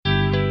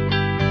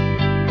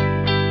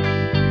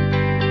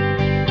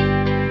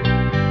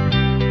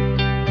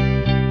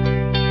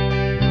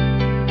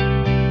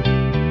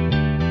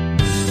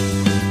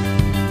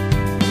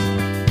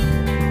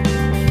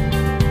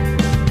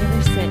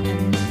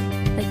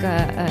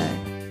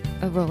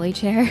a rolly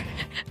chair.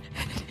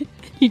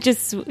 You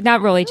just,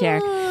 not rolly chair.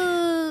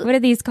 What are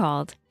these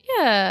called?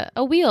 Yeah,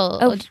 a wheel.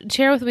 A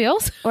chair with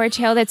wheels? Or a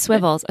chair that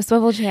swivels. A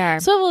swivel chair.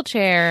 Swivel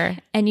chair.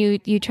 And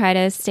you try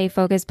to stay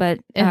focused, but...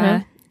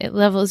 it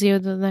levels you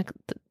to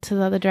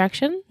the other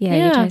direction?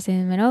 Yeah, you try to stay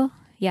in the middle.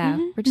 Yeah,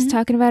 we're just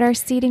talking about our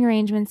seating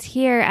arrangements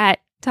here at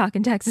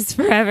Talkin' Texas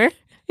Forever.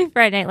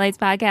 Friday Night Lights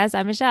podcast.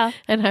 I'm Michelle.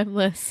 And I'm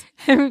Liz.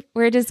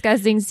 We're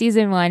discussing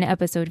season 1,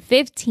 episode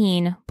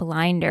 15,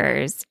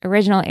 Blinders.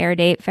 Original air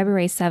date,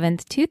 February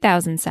 7th,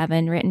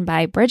 2007, written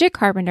by Bridget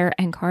Carpenter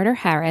and Carter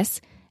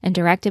Harris, and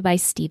directed by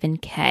Stephen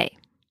Kay.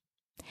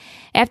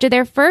 After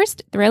their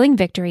first thrilling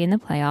victory in the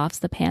playoffs,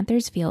 the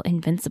Panthers feel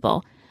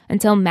invincible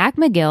until Mac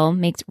McGill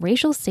makes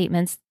racial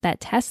statements that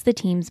test the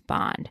team's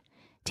bond.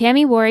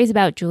 Tammy worries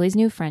about Julie's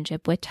new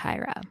friendship with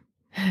Tyra.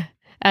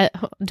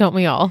 Don't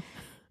we all?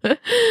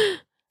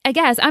 I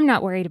guess I'm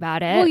not worried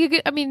about it. Well,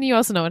 you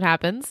also know what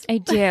happens. I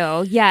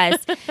do,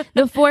 yes.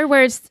 The 4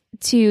 words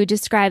to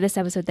describe this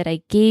episode that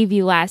I gave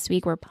you last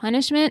week were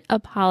punishment,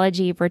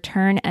 apology,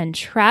 return, and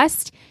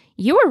trust.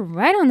 You were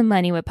right on the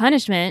money with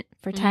punishment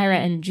for Tyra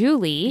and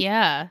Julie.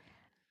 Yeah.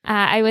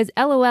 I was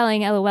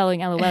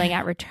LOLing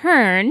at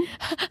return.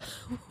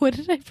 What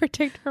did I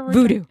predict for return?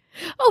 Voodoo.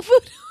 Oh,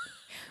 voodoo.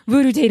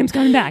 Voodoo Tatum's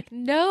coming back.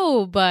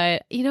 No,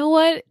 but you know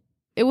what?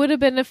 It would have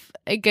been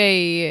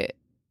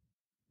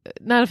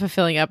not a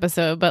fulfilling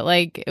episode, but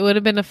like it would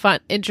have been a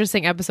fun,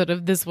 interesting episode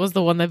if this was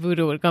the one that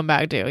Voodoo would come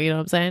back to. You know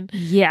what I'm saying?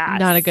 Yeah.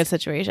 Not a good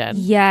situation.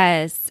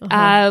 Yes.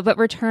 But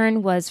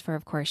return was for,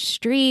 of course,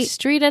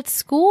 Street at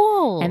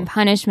school. And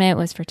punishment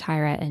was for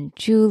Tyra and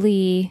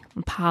Julie.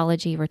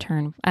 Apology,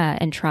 return,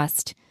 and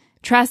trust.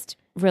 Trust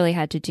really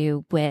had to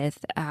do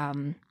with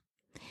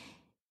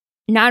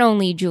not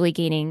only Julie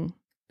gaining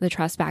the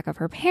trust back of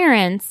her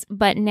parents,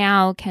 but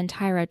now can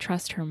Tyra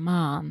trust her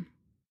mom?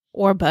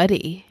 Or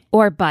Buddy.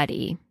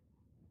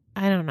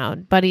 I don't know.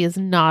 Buddy is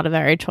not a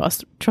very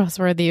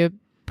trustworthy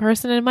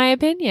person, in my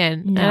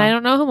opinion. No. And I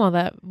don't know him all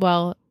that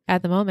well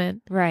at the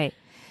moment. Right.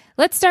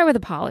 Let's start with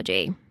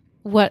apology.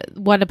 What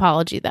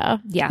apology, though?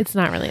 Yeah. It's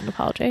not really an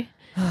apology.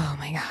 Oh,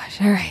 my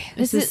gosh. All right.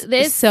 This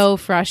is so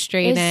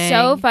frustrating. It's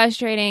so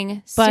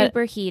frustrating.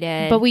 Super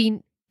heated. But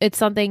it's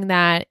something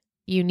that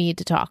you need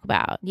to talk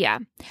about. Yeah.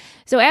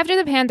 So after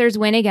the Panthers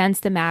win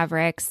against the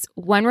Mavericks,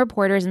 one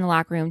reporter is in the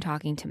locker room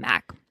talking to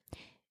Mac.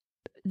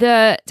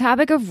 The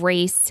topic of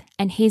race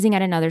and hazing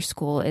at another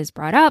school is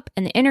brought up,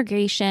 and the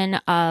integration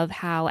of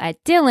how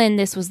at Dillon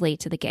this was late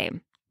to the game.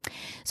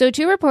 So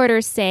 2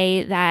 reporters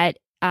say that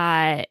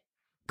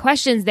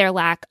questions their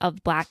lack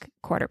of black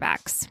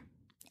quarterbacks.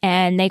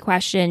 And they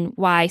question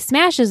why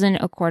Smash isn't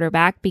a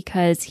quarterback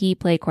because he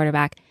played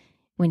quarterback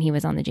when he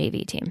was on the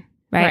JV team.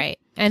 Right.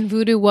 And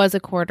Voodoo was a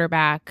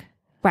quarterback.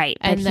 Right.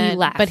 But he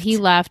left. But he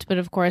left. But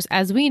of course,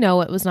 as we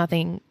know, it was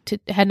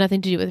had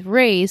nothing to do with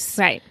race.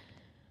 Right.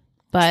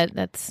 But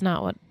that's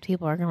not what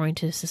people are going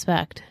to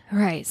suspect.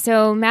 Right.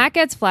 So Matt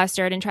gets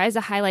flustered and tries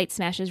to highlight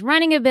Smash's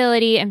running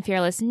ability and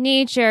fearless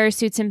nature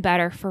suits him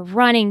better for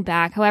running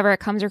back. However,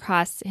 it comes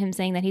across him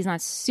saying that he's not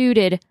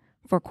suited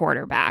for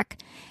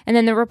quarterback. And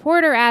then the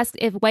reporter asks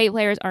if white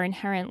players are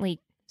inherently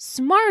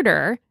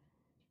smarter.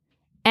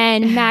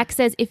 And Mac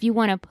says, if you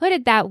want to put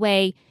it that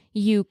way,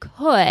 you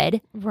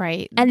could.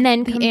 Right. And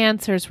then the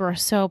answers were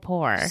so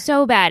poor.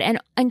 So bad.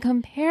 And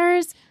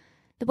compares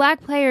the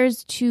black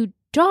players to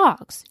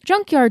dogs,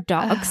 junkyard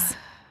dogs,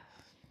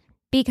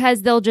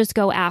 because they'll just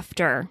go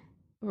after.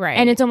 Right.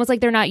 And it's almost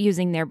like they're not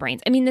using their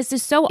brains. I mean, this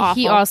is so awful.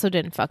 He also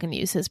didn't fucking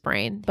use his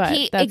brain,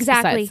 but that's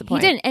exactly. Besides the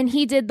point. He didn't. And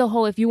he did the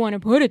whole, if you want to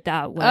put it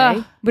that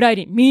way, but I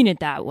didn't mean it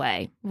that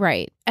way.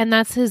 Right. And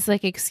that's his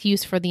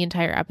excuse for the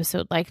entire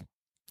episode.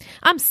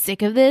 I'm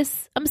sick of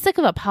this. I'm sick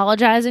of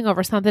apologizing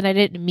over something I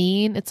didn't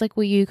mean. It's like,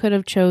 well, you could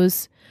have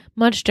chose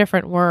much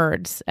different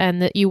words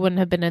and that you wouldn't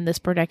have been in this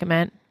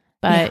predicament,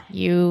 but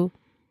you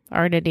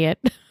are an idiot.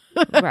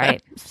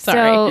 Right.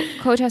 Sorry.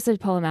 So coach has to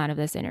pull him out of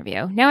this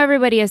interview. Now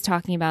everybody is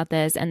talking about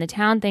this and the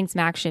town thinks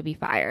Max should be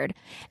fired.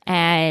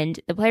 And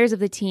the players of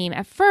the team,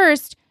 at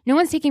first, no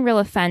one's taking real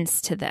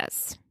offense to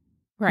this.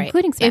 Right.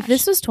 Including Smash. If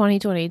this was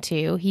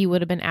 2022, he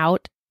would have been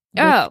out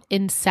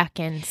in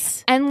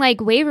seconds. And like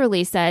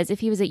Waverly says,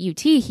 if he was at UT,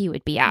 he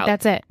would be out.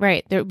 That's it.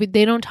 Right.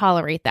 They don't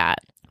tolerate that.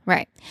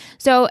 Right.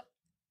 So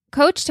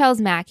Coach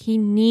tells Mac he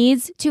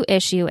needs to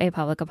issue a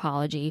public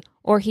apology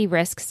or he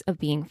risks of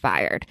being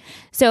fired.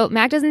 So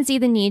Mac doesn't see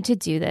the need to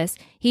do this.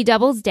 He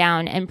doubles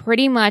down and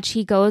pretty much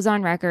he goes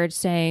on record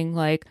saying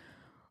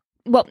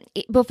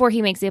before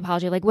he makes the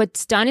apology,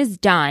 what's done is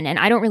done and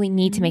I don't really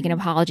need to make an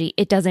apology.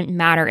 It doesn't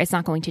matter. It's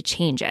not going to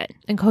change it.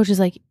 And Coach is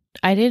like,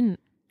 I didn't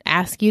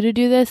ask you to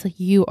do this.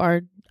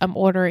 I'm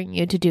ordering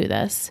you to do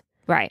this.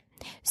 Right.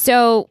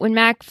 So when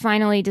Mac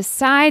finally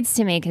decides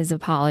to make his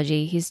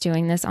apology, he's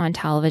doing this on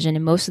television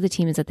and most of the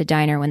team is at the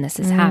diner when this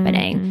is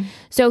happening.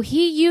 So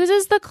he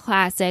uses the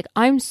classic,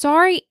 I'm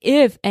sorry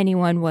if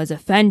anyone was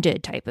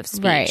offended type of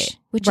speech,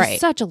 which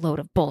is such a load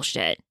of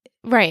bullshit.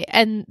 Right.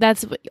 And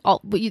that's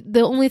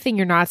the only thing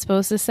you're not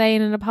supposed to say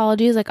in an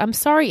apology is I'm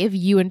sorry if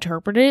you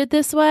interpreted it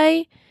this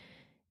way.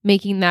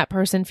 making that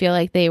person feel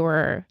like they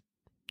were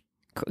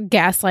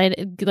gaslit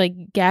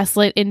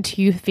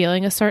into you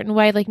feeling a certain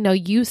way. Like, no,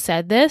 you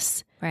said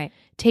this. Right.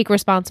 Take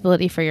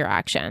responsibility for your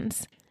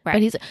actions. Right.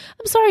 But he's like,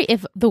 I'm sorry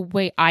if the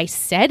way I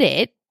said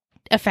it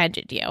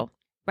offended you.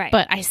 Right.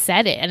 But I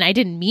said it and I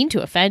didn't mean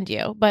to offend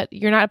you. But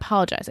you're not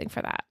apologizing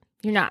for that.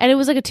 You're not. And it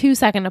was like a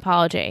 2-second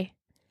apology.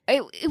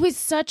 It was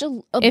such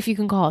a if you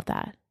can call it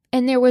that.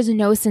 And there was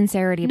no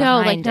sincerity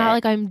behind it. Not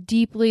like I'm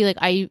deeply like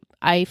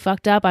I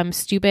fucked up. I'm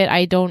stupid.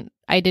 I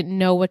didn't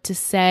know what to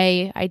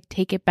say. I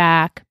take it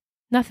back.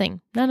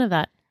 Nothing. None of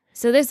that.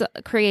 So this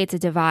creates a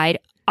divide,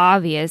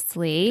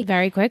 obviously.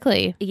 Very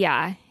quickly.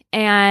 Yeah.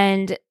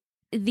 And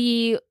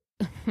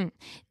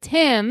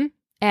Tim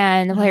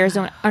and the players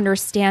don't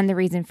understand the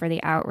reason for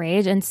the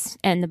outrage.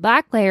 And the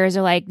black players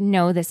are like,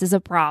 no, this is a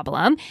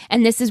problem.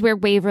 And this is where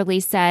Waverly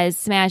says,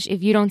 Smash,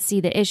 if you don't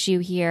see the issue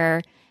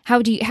here,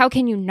 how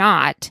can you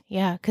not?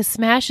 Yeah, because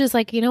Smash is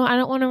like, I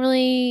don't want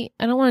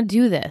to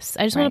do this.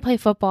 I just want to play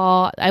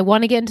football. I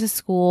want to get into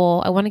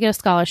school. I want to get a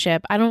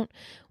scholarship. I don't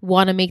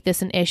want to make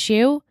this an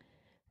issue.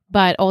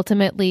 But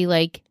ultimately,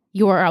 like,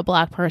 you're a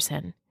black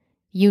person.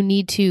 You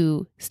need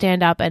to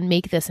stand up and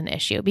make this an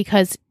issue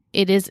because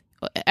it is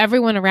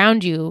everyone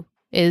around you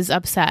is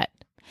upset.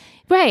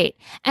 Right.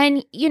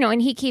 And,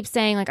 and he keeps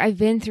saying, like, I've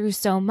been through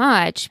so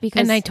much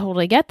because. And I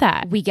totally get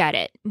that. We get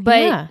it.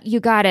 But you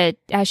got to,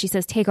 as she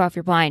says, take off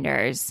your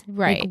blinders.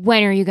 Right. Like,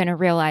 when are you going to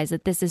realize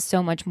that this is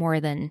so much more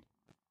than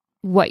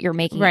what you're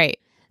making? Right.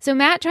 So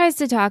Matt tries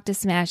to talk to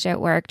Smash at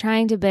work,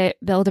 trying to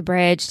build a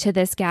bridge to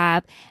this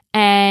gap.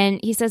 And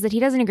he says that he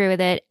doesn't agree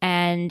with it.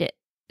 And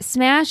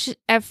Smash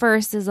at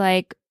first is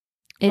like,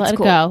 it's Let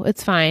cool. it go.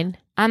 It's fine.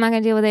 I'm not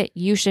going to deal with it.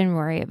 You shouldn't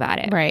worry about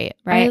it. Right.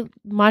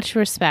 Much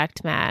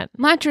respect, Matt.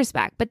 Much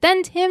respect. But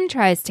then Tim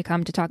tries to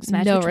come to talk to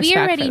Smash, No which we respect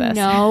already for this.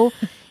 know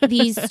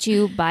these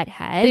two butt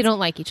heads. They don't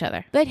like each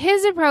other. But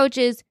his approach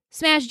is,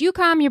 Smash, you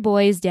calm your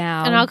boys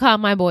down. And I'll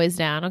calm my boys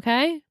down,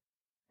 okay?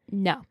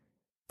 No.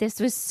 This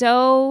was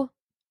so...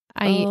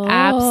 I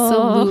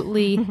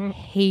absolutely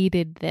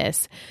hated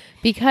this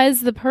because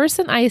the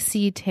person I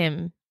see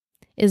Tim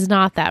is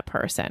not that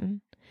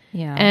person.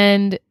 Yeah.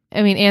 And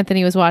I mean,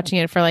 Anthony was watching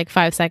it for like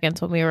 5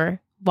 seconds when we were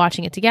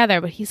watching it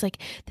together, but he's like,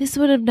 this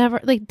would have never,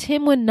 like, this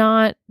would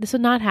not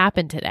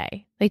happen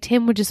today. Like,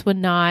 Tim would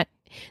not,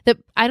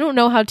 I don't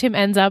know how Tim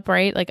ends up,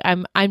 right? Like,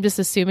 I'm just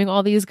assuming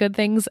all these good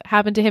things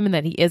happen to him and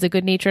that he is a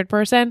good natured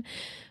person.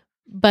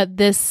 But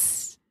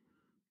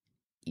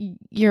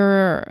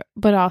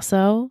but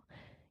also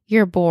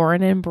you're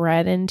born and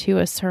bred into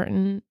a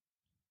certain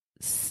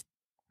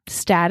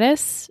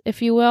status,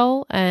 if you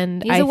will.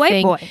 And he's a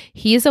white boy.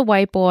 He's a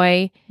white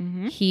boy.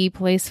 Mm-hmm. He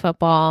plays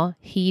football.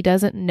 He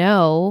doesn't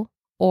know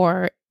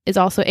or is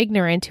also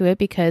ignorant to it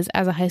because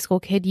as a high school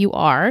kid, you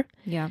are.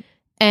 Yeah.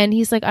 And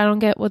he's like, I don't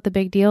get what the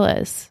big deal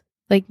is.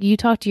 Like, you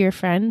talk to your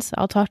friends,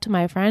 I'll talk to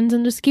my friends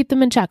and just keep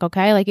them in check,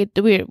 okay? Like,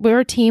 we're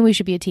a team, we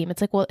should be a team. It's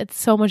like, well, it's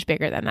so much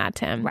bigger than that,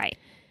 Tim. Right.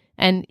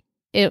 And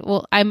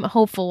I'm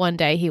hopeful one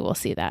day he will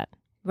see that.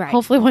 Right.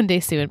 Hopefully one day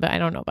soon, but I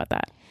don't know about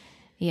that.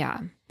 Yeah.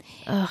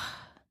 Ugh.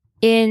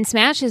 In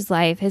Smash's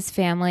life, his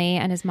family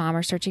and his mom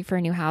are searching for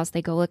a new house.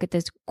 They go look at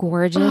this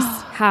gorgeous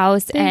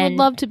house. They would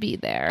love to be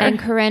there. And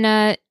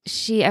Corinna,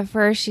 at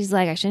first she's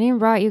like, I shouldn't even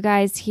brought you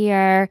guys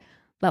here,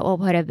 but we'll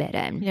put a bid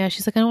in. Yeah,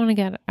 she's like, I don't want to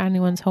get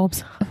anyone's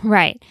hopes.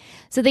 Right.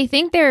 So they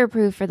think they're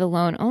approved for the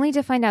loan, only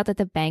to find out that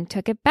the bank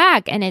took it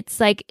back. And it's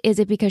like, is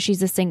it because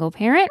she's a single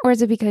parent, or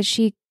is it because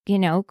she,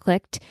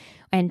 clicked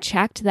and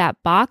checked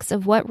that box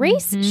of what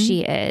race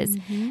she is?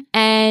 Mm-hmm.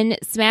 And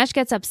Smash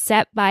gets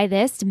upset by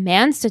this,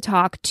 demands to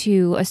talk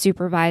to a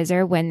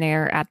supervisor when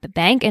they're at the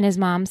bank. And his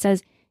mom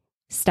says,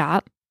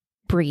 stop,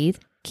 breathe,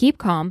 keep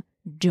calm.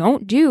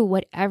 Don't do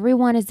what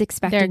everyone is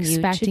expecting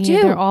you to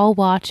do. They're all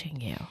watching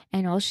you.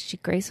 And she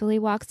gracefully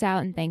walks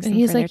out and thanks them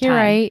he's for like, their you're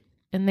time. right.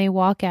 And they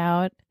walk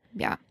out.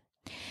 Yeah.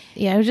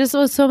 Yeah, it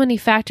was so many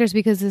factors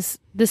because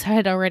this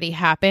had already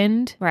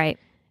happened. Right.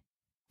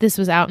 This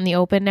was out in the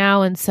open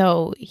now. And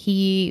so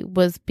he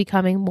was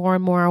becoming more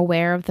and more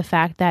aware of the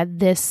fact that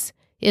this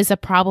is a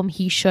problem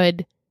he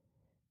should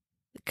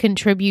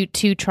contribute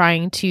to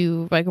trying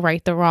to, like,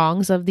 right the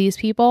wrongs of these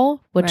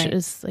people, which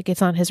is, like,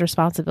 it's not his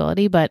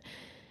responsibility, but,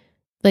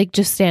 like,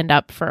 just stand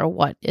up for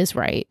what is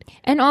right.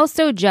 And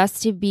also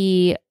just to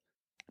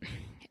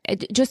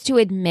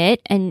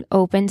admit and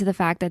open to the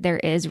fact that there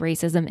is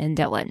racism in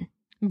Dylan.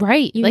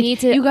 Right. You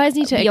guys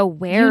need to be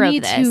aware of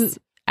this. You need to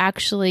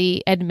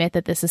actually admit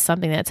that this is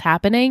something that's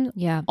happening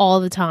all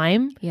the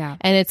time. Yeah.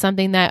 And it's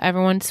something that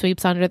everyone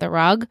sweeps under the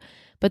rug.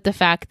 But the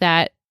fact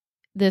that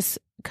this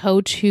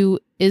coach who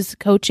is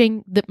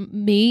coaching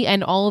me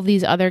and all of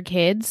these other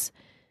kids,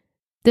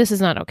 this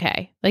is not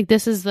okay. Like,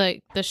 this is the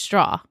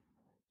straw.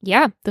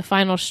 Yeah. The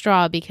final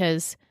straw,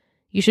 because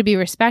you should be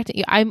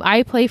respecting.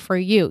 I play for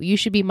you. You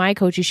should be my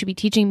coach. You should be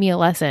teaching me a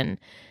lesson.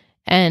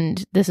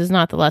 And this is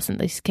not the lesson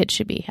these kids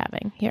should be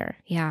having here.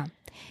 Yeah.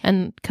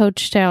 And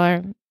Coach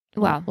Taylor,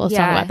 well, let's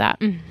talk about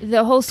that.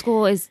 The whole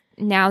school is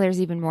now there's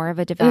even more of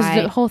a It was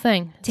divide. the whole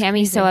thing. It's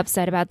Tammy's crazy. so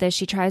upset about this.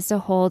 She tries to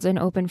hold an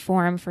open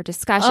forum for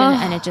discussion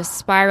and it just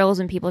spirals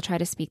when people try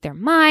to speak their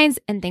minds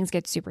and things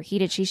get super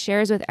heated. She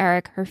shares with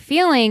Eric her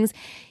feelings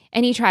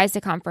and he tries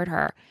to comfort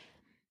her.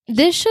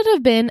 This should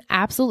have been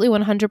absolutely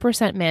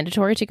 100%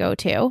 mandatory to go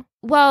to.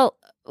 Well,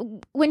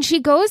 when she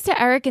goes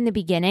to Eric in the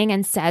beginning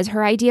and says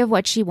her idea of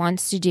what she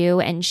wants to do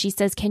and she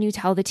says, can you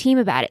tell the team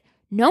about it?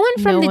 No one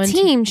from the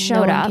team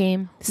showed up.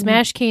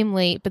 Smash came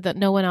late, but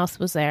no one else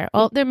was there.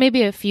 Oh, there may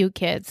be a few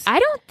kids.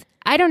 I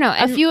don't know.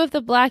 A few of the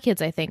black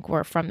kids, I think,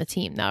 were from the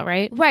team, though,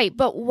 right? Right,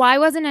 but why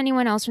wasn't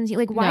anyone else from the team?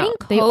 Like, why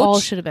didn't Coach they all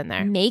should have been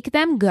there. Make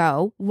them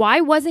go?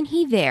 Why wasn't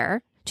he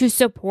there to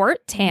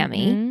support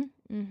Tammy?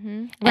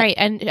 Right,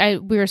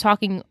 and we were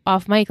talking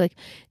off mic, like,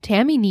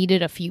 Tammy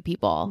needed a few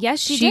people. Yes,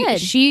 she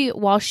did.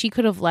 While she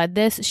could have led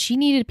this, she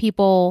needed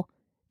people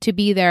to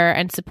be there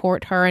and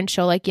support her and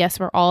show, like, yes,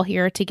 we're all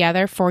here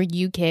together for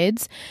you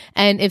kids.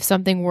 And if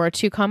something were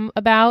to come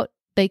about,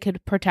 everyone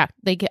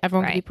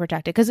could be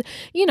protected. Because,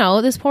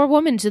 this poor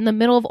woman's in the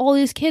middle of all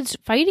these kids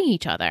fighting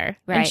each other.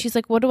 Right. And she's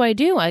like, what do I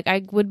do? Like,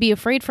 I would be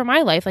afraid for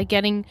my life, like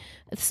getting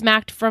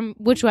smacked from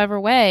whichever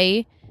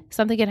way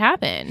something could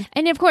happen.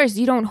 And of course,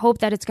 you don't hope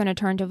that it's going to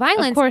turn to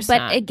violence. Of course but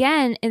not.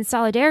 Again, in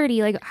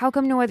solidarity, like, how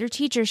come no other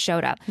teachers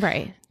showed up?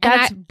 Right.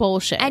 That's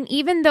bullshit. And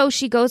even though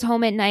she goes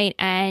home at night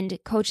and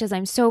Coach says,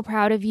 I'm so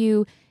proud of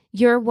you.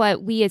 You're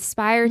what we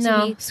aspire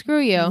to be. Screw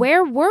you.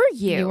 Where were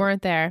you? You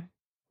weren't there.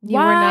 You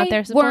Why were not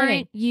there supporting.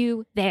 Weren't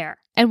you there?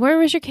 And where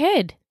was your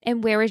kid?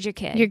 And where is your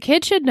kid? Your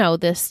kid should know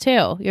this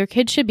too. Your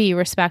kid should be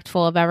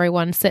respectful of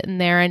everyone sitting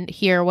there and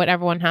hear what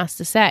everyone has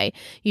to say.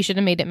 You should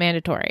have made it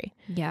mandatory.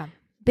 Yeah.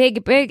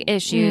 Big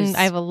issues.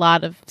 I have a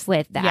lot of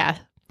with that. Yeah.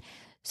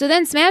 So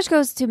then Smash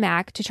goes to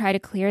Mac to try to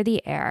clear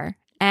the air.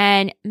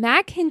 And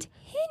Mac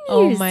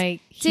continues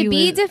to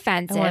be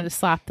defensive. I wanted to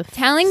slap the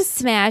telling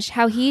Smash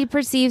how he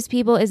perceives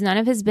people is none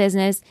of his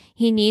business.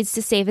 He needs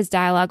to save his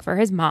dialogue for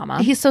his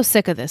mama. He's so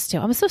sick of this too.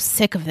 I'm so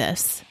sick of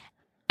this.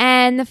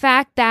 And the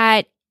fact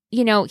that,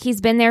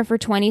 he's been there for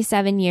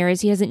 27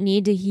 years. He doesn't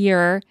need to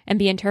hear and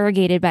be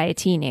interrogated by a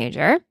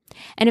teenager.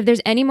 And if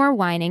there's any more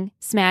whining,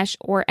 Smash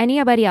or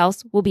anybody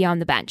else will be on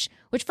the bench.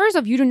 Which, first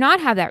off, you do not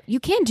have that. You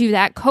can't do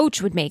that.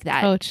 Coach would make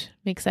that. Coach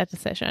makes that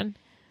decision.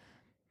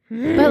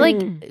 But like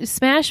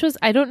Smash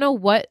I don't know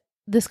what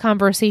this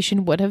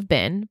conversation would have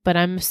been, but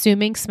I'm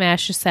assuming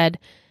Smash just said,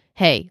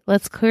 hey,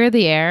 let's clear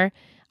the air.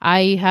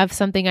 I have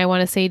something I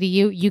want to say to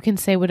you. You can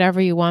say whatever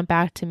you want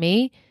back to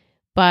me.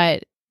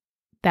 But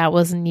that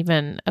wasn't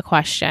even a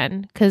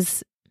question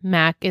because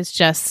Mac is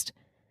just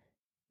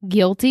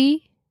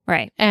guilty.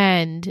 Right.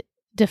 And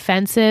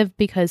defensive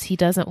because he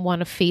doesn't want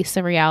to face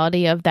the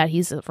reality of that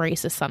he's a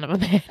racist son of a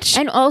bitch.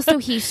 And also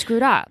he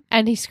screwed up.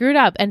 And he screwed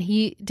up and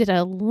he did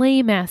a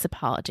lame ass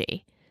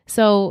apology.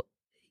 So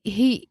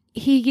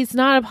he's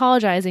not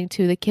apologizing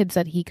to the kids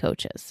that he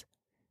coaches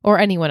or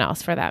anyone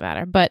else for that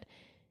matter. But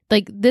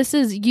like this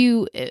is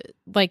you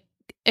like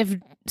if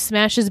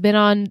Smash has been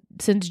on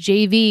since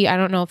JV, I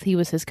don't know if he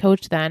was his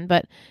coach then,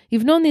 but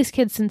you've known these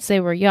kids since they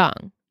were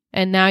young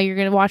and now you're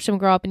going to watch them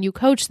grow up and you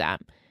coach them.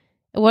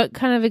 What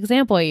kind of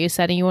example are you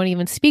setting? You won't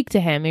even speak to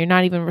him. You're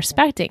not even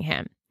respecting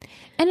him.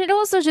 And it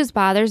also just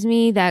bothers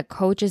me that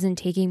Coach isn't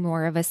taking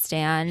more of a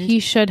stand. He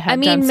should have.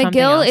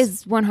 McGill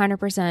is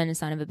 100% a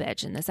son of a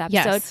bitch in this episode.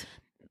 Yes.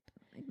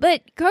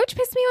 But Coach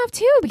pissed me off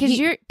too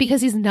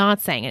because he's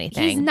not saying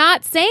anything. He's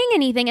not saying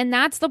anything, and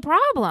that's the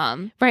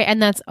problem. Right, and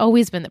that's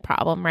always been the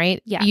problem,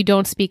 right? Yeah. You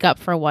don't speak up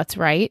for what's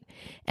right.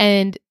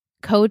 And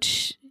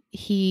Coach,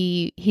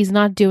 he's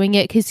not doing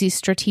it because he's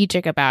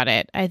strategic about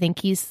it. I think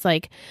he's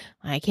like,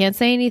 I can't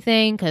say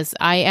anything because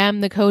I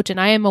am the coach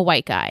and I am a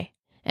white guy.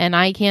 And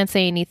I can't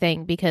say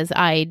anything because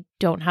I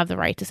don't have the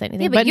right to say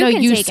anything. Yeah, but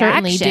you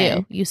certainly action.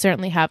 do. You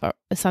certainly have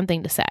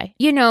something to say.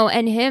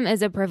 And him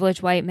as a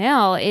privileged white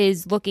male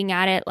is looking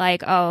at it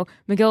like, oh,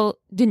 McGill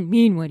didn't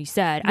mean what he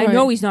said. Right. I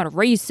know he's not a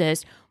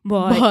racist,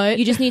 but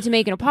you just need to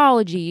make an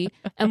apology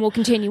and we'll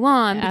continue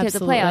on because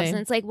of playoffs. And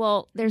it's like,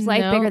 well, there's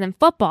life bigger than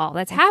football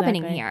that's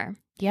happening here.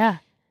 Yeah.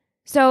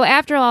 So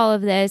after all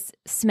of this,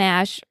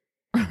 Smash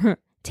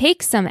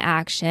takes some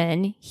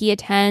action. He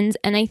attends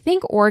and I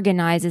think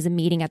organizes a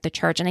meeting at the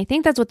church. And I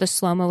think that's what the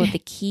slow-mo with the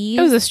keys.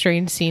 It was a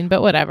strange scene,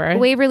 but whatever.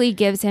 Waverly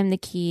gives him the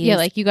keys. Yeah,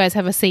 like you guys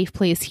have a safe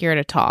place here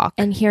to talk.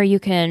 And here you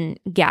can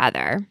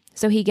gather.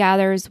 So he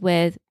gathers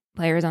with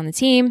players on the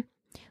team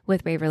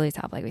with Waverly's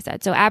help, like we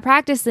said. So at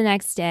practice the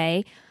next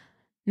day,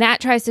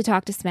 Matt tries to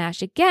talk to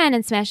Smash again,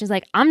 and Smash is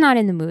like, I'm not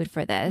in the mood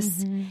for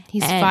this. Mm-hmm.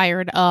 He's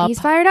fired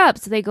up.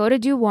 So they go to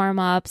do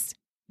warm-ups.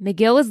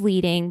 McGill is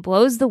leading,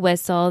 blows the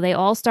whistle. They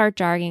all start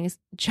jogging,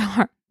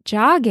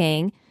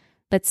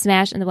 but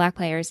Smash and the black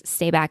players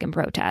stay back and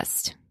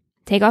protest,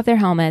 take off their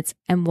helmets,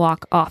 and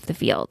walk off the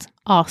field.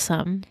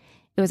 Awesome.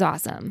 It was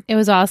awesome. It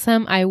was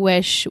awesome. I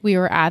wish we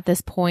were at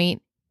this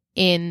point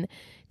in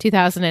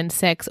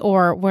 2006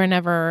 or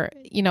whenever,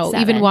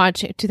 even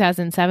watch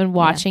 2007,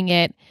 watching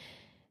it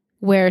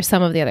where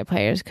some of the other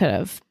players could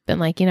have been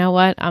like, you know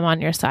what? I'm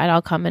on your side.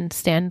 I'll come and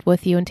stand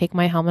with you and take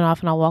my helmet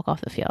off and I'll walk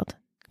off the field.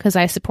 because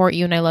I support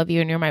you and I love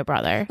you and you're my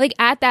brother. Like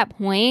at that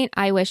point,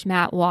 I wish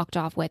Matt walked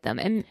off with them.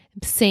 And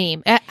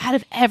same. Out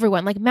of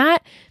everyone, like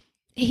Matt,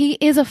 he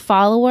is a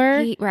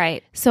follower.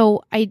 Right.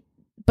 So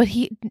but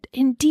he,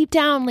 in deep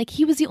down, like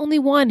he was the only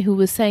one who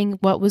was saying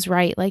what was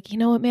right. Like, you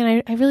know what,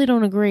 man, I really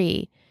don't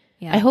agree.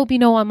 Yeah. I hope you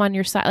know I'm on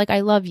your side. Like,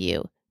 I love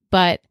you.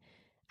 But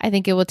I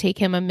think it will take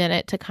him a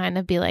minute to kind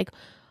of be like,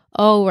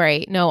 oh,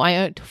 right. No,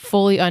 I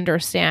fully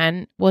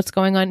understand what's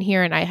going on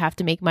here. And I have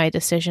to make my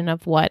decision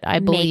of what I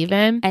believe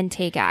in. And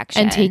take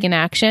action. And take an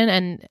action.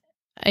 And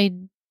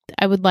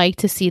I would like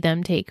to see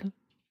them take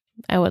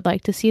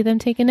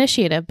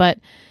initiative. But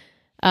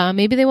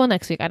maybe they will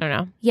next week. I don't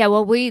know. Yeah,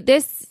 well,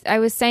 I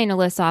was saying to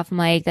Liz off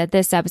mic that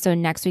this episode,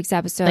 next week's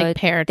episode, like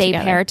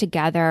pair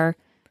together.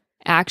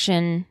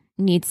 Action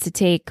needs to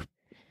take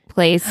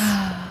place.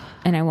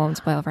 And I won't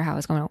spoil for how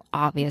it's going to,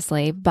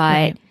 obviously.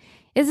 But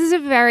this is a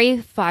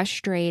very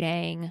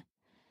frustrating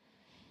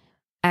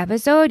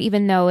episode,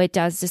 even though it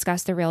does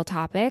discuss the real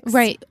topics.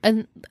 Right.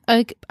 And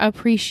I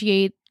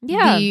appreciate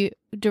the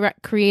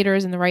direct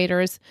creators and the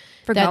writers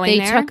for that going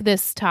they there. took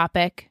this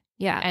topic.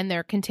 Yeah. And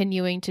they're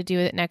continuing to do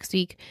it next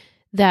week.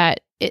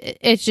 That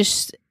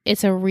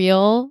it's a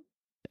real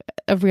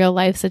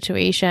life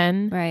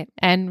situation. Right.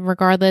 And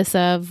regardless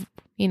of,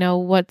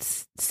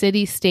 what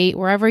city, state,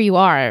 wherever you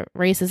are,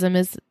 racism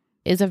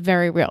is a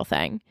very real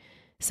thing.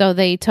 So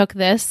they took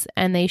this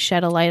and they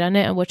shed a light on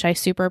it, which I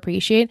super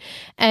appreciate.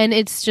 And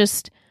it's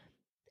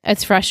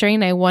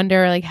frustrating. I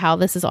wonder like how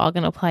this is all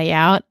going to play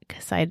out,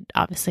 because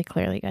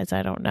clearly, guys,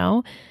 I don't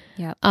know.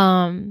 Yeah.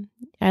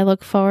 I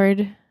look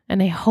forward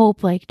and I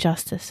hope like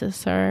justice is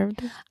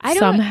served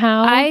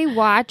somehow. I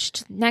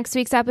watched next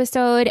week's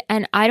episode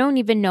and I don't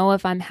even know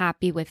if I'm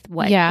happy with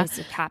what has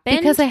happened.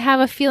 Because I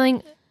have a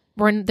feeling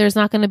there's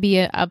not going to be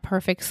a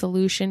perfect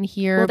solution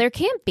here. Well, there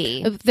can't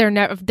be. There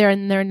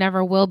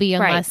never will be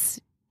unless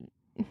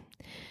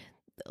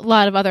a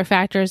lot of other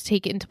factors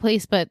take it into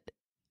place. But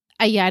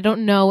I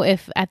don't know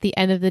if at the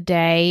end of the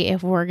day,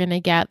 if we're going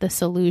to get the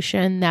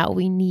solution that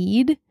we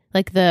need,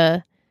 like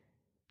the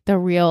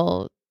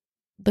goals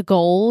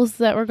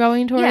that we're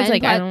going towards. Yeah,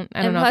 like I don't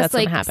know if that's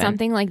going to happen.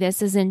 Something like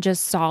this isn't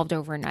just solved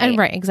overnight. And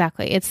right,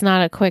 exactly. It's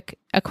not a quick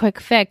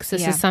fix.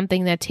 This is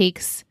something that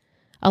takes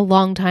a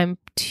long time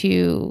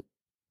to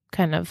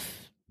kind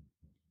of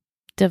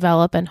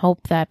develop, and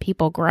hope that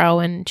people grow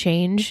and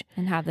change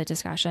and have the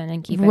discussion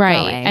and keep it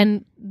going.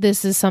 And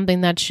this is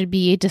something that should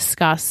be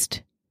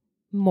discussed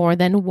more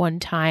than one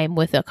time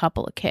with a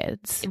couple of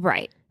kids.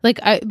 Right. Like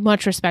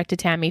much respect to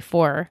Tammy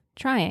for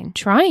trying.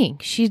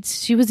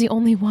 She was the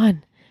only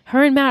one.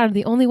 Her and Matt are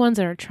the only ones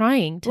that are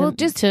trying to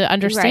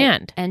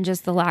understand. Right. And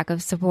just the lack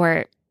of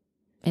support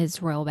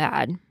is real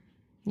bad.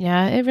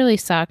 Yeah, it really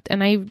sucked.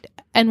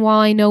 And while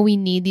I know we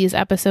need these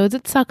episodes,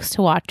 it sucks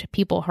to watch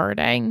people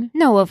hurting.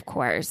 No, of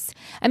course.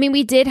 I mean,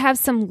 we did have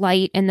some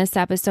light in this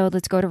episode.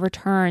 Let's go to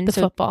return.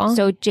 Football.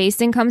 So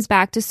Jason comes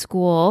back to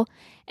school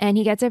and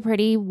he gets a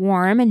pretty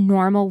warm and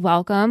normal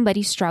welcome, but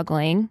he's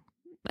struggling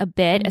a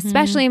bit,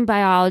 especially in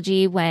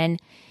biology when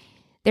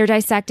they're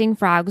dissecting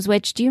frogs,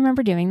 which, do you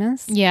remember doing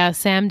this? Yeah,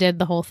 Sam did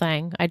the whole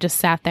thing. I just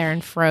sat there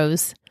and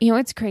froze. You know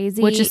what's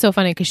crazy? Which is so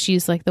funny because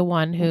she's like the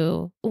one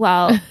who...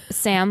 Well,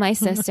 Sam, my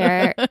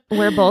sister,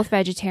 we're both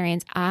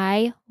vegetarians.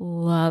 I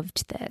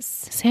loved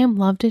this. Sam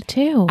loved it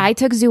too. I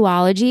took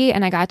zoology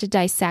and I got to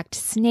dissect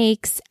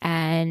snakes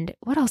and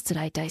what else did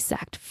I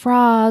dissect?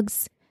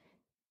 Frogs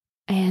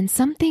and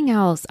something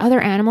else. Other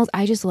animals.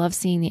 I just love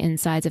seeing the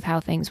insides of how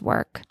things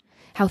work.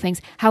 How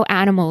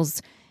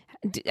animals...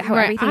 how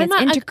everything is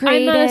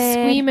integrated. I'm not a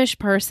squeamish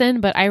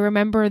person, but I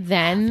remember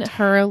then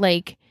her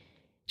like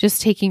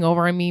just taking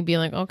over and me being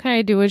like,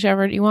 okay, do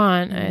whichever you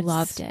want. I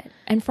loved it.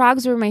 And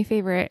frogs were my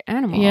favorite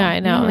animal. Yeah,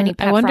 I know.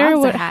 I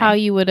wonder how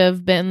you would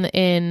have been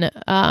in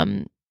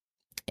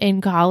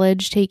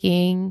college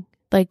taking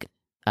like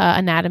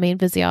anatomy and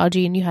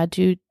physiology, and you had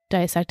to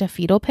dissect a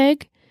fetal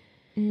pig.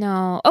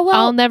 No. Oh, well.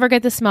 I'll never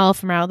get the smell of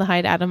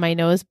formaldehyde out of my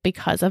nose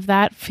because of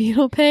that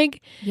fetal pig.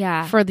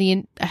 Yeah. For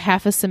the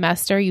half a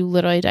semester, you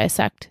literally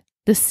dissect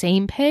the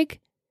same pig.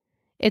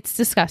 It's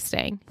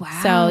disgusting. Wow.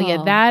 So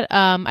yeah, that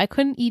I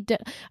couldn't eat.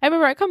 I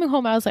remember coming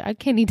home, I was like, I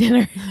can't eat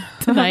dinner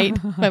tonight.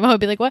 My mom would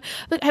be like, "What?"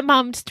 Like, hey,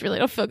 Mom, just really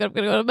don't feel good. I'm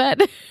gonna go to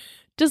bed.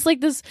 Just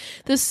like this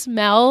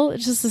smell.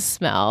 It's just a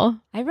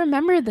smell. I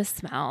remember the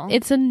smell.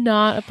 It's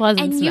not a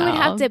pleasant smell. And you would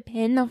have to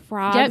pin the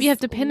frogs. Yep, you have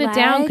to pin it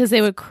down because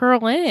they would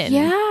curl in.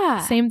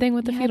 Yeah. Same thing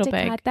with the fetal pig.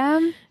 pig. Cut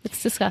them.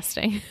 It's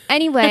disgusting.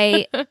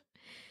 Anyway,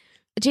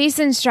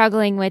 Jason's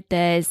struggling with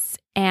this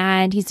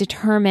and he's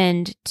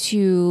determined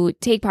to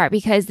take part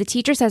because the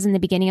teacher says in the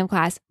beginning of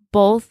class,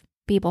 both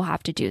people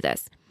have to do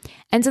this.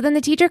 And so then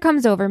the teacher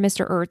comes over,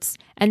 Mr. Ertz,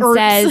 and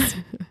says,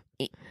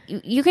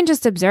 you can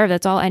just observe.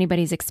 That's all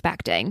anybody's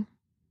expecting.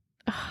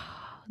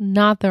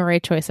 Not the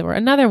right choice of word.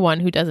 Another one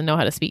who doesn't know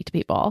how to speak to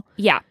people.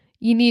 Yeah.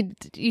 You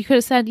could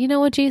have said, you know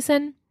what,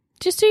 Jason?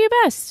 Just do your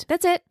best.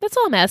 That's it. That's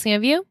all I'm asking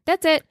of you.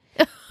 That's it.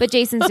 But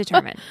Jason's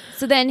determined.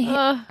 So then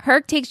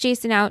Herc takes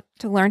Jason out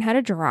to learn how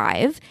to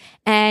drive.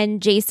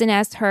 And Jason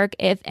asks Herc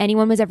if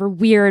anyone was ever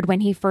weird when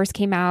he first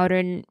came out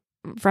and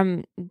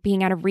from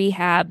being out of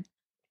rehab.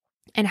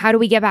 And how do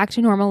we get back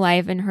to normal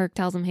life? And Herc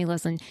tells him, hey,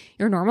 listen,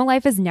 your normal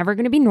life is never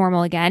going to be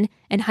normal again.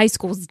 And high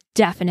school's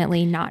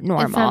definitely not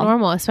normal. It's not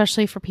normal,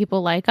 especially for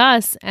people like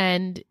us.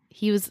 And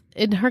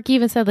Herc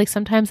even said, like,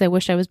 sometimes I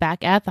wish I was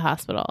back at the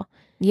hospital.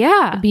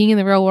 Yeah. Being in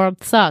the real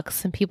world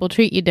sucks and people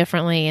treat you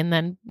differently. And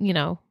then,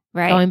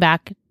 going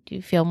back,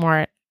 you feel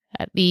more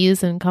at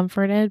ease and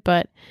comforted.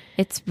 But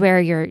it's where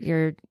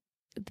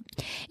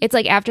it's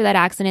like after that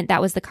accident,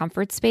 that was the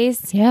comfort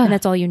space. Yeah. And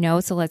that's all you know.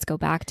 So let's go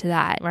back to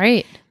that.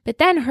 Right. But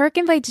then Herc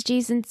invites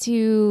Jason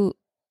to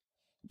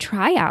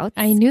tryouts.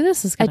 I knew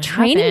this was going to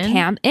happen. A training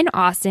camp in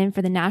Austin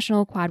for the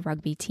national quad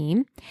rugby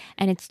team.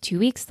 And it's 2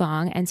 weeks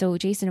long. And so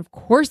Jason, of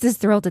course, is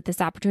thrilled at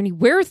this opportunity.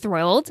 We're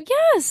thrilled.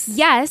 Yes.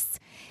 Yes.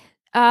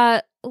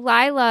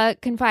 Lila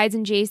confides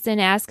in Jason,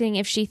 asking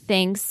if he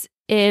thinks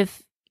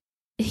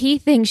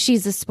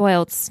she's a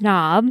spoiled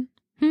snob.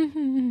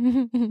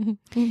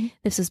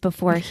 This was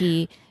before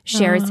he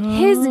shares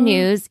his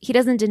news. He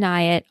doesn't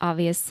deny it,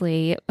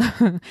 obviously,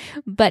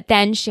 but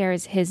then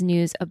shares his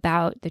news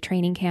about the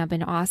training camp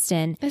in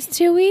Austin. It's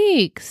 2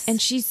 weeks.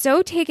 And she's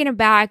so taken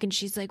aback, and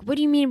she's like, what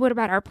do you mean? What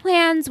about our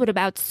plans? What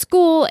about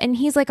school? And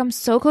he's like, I'm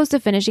so close to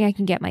finishing, I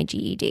can get my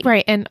GED.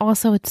 Right. And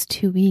also it's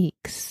 2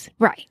 weeks.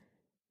 Right.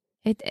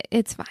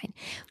 It's fine.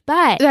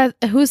 But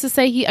who's to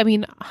say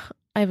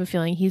I have a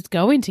feeling he's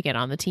going to get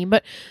on the team,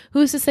 but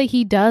who's to say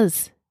he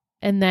does?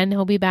 And then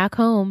he'll be back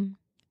home.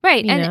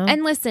 Right.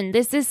 And listen,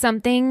 this is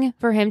something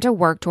for him to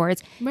work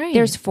towards. Right.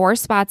 There's 4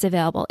 spots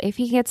available. If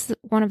he gets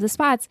one of the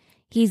spots,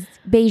 he's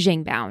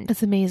Beijing bound.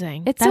 That's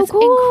amazing. That's so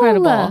cool.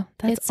 Incredible.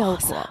 That's it's so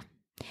awesome.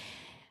 Cool.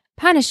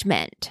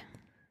 Punishment,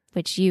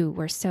 which you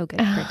were so good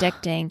at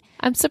predicting.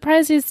 I'm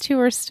surprised these two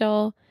are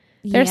still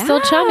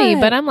chummy,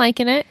 but I'm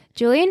liking it.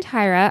 Julie and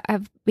Tyra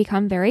have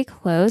become very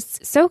close,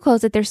 so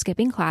close that they're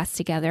skipping class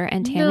together,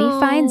 and Tammy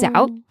finds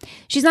out.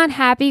 She's not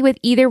happy with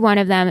either one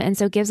of them, and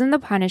so gives them the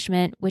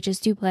punishment, which is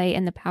to play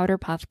in the powder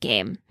puff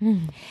game.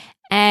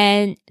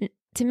 And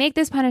to make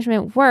this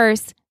punishment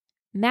worse,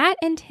 Matt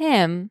and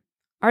Tim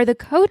are the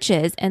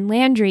coaches and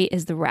Landry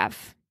is the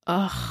ref.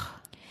 Ugh.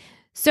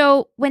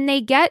 So when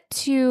they get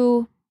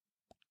to...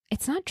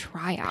 It's not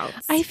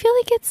tryouts. I feel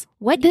like it's...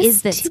 What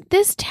is this?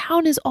 This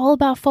town is all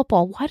about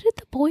football. Why did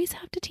the boys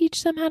have to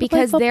teach them how to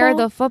play football? Because they're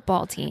the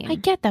football team. I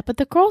get that. But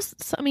the girls,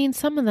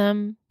 some of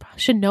them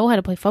should know how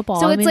to play football.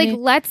 So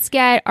let's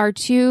get our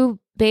 2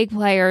 big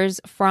players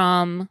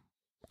from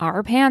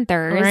our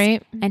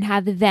Panthers and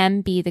have them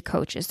be the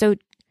coaches. So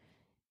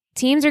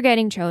teams are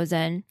getting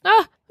chosen.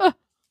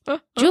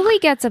 Julie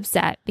gets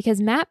upset because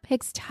Matt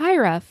picks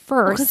Tyra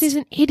first. Because he's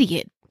an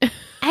idiot.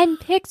 And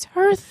picks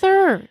her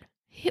third.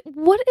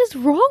 What is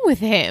wrong with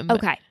him?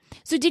 Okay.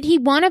 So did he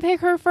want to pick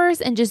her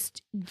first and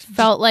just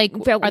felt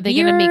are they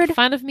going to make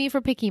fun of me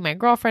for picking my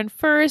girlfriend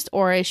first?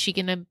 Or is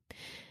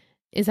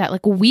that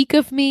like weak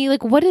of me?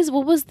 Like what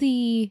was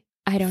the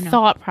I don't know.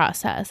 Thought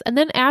process. And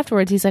then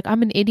afterwards, he's like,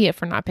 I'm an idiot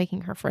for not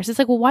picking her first. It's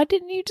like, well, why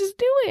didn't you just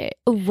do it?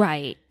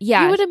 Right.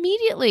 Yeah. You would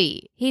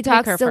immediately. He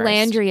talks to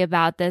Landry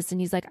about this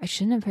and he's like, I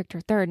shouldn't have picked her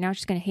third. Now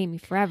she's going to hate me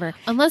forever.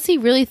 Unless he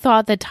really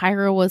thought that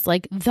Tyra was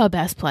like the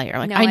best player.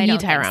 Like, no, I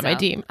need Tyra on my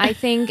team. I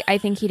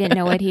think he didn't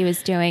know what he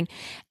was doing.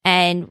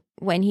 And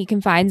when he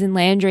confides in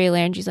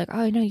Landry's like,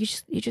 oh, no, you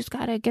just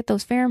got to get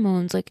those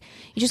pheromones. Like,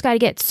 you just got to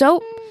get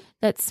soap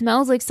that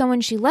smells like someone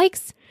she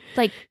likes.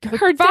 Like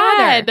her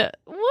father. Dad.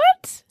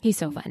 What? He's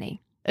so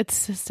funny.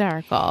 It's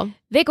hysterical.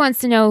 Vic wants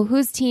to know,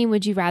 whose team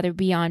would you rather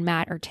be on,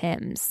 Matt or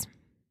Tim's?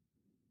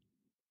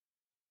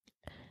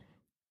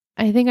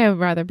 I think I would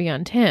rather be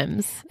on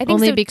Tim's. I think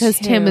only so because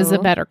too. Tim is a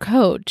better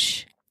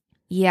coach.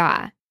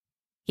 Yeah.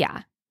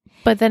 Yeah.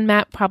 But then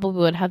Matt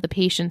probably would have the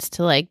patience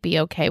to like be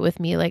okay with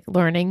me like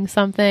learning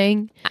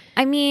something.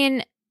 I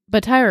mean,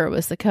 but Tyra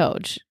was the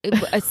coach.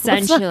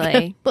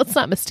 Essentially. let's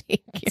not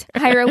mistake here.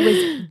 Tyra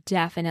was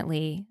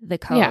definitely the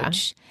coach. Yeah.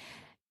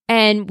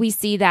 And we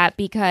see that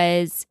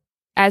because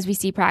as we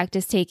see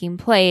practice taking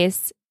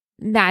place,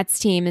 Matt's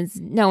team is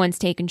no one's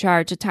taken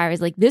charge. So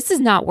Tyra's like, this is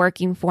not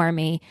working for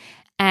me.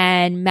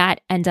 And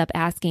Matt ends up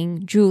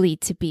asking Julie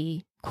to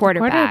be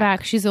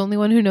quarterback. She's the only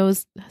one who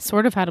knows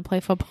sort of how to play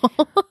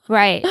football.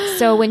 Right.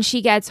 So when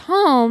she gets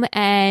home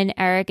and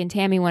Eric and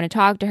Tammy want to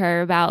talk to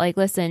her about like,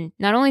 listen,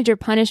 not only is your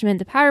punishment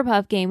the Powder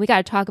Puff game, we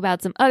got to talk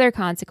about some other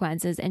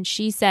consequences. And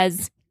she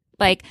says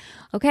like,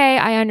 okay,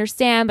 I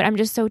understand, but I'm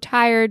just so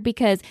tired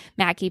because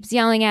Matt keeps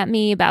yelling at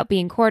me about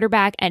being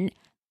quarterback. And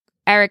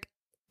Eric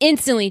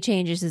instantly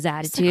changes his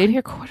attitude. Like, oh,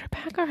 you're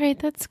quarterback. All right,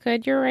 that's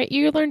good. You're right.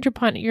 You learned your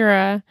punt.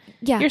 You're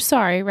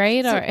sorry,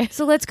 right? All right.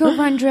 So let's go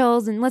run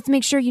drills and let's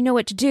make sure you know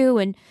what to do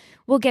and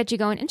we'll get you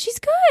going. And she's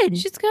good.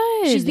 She's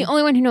good. She's the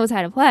only one who knows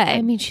how to play.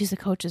 I mean, she's a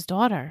coach's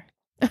daughter.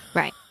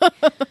 Right.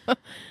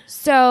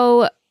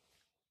 So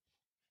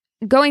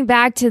going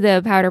back to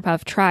the Powder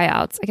Puff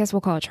tryouts, I guess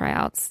we'll call it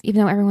tryouts,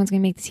 even though everyone's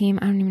going to make the team.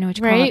 I don't even know what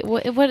to call it.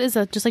 Right? What is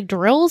it? Just like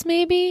drills,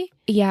 maybe?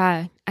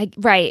 Yeah.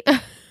 Right.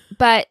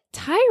 But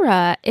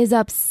Tyra is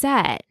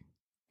upset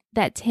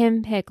that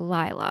Tim picked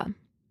Lila.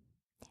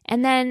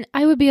 And then,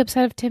 I would be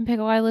upset if Tim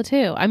picked Lila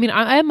too. I mean,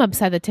 I am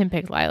upset that Tim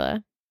picked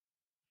Lila.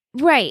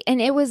 right.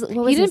 And it was,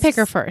 He didn't pick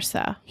her first,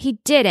 though. He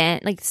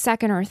didn't, like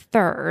second or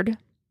third.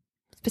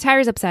 But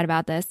Tyra's upset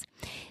about this.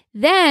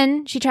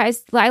 Then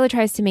Lila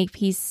tries to make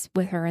peace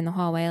with her in the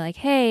hallway, like,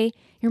 hey,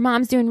 your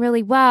mom's doing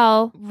really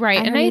well. Right.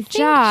 And I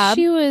think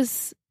she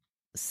was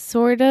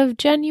sort of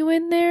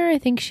genuine there. I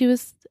think she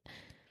was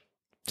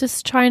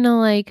just trying to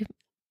like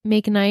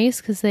make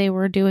nice because they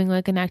were doing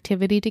like an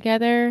activity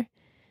together.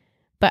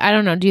 But I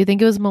don't know. Do you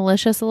think it was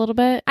malicious a little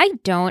bit? I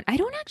don't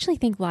actually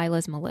think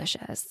Lila's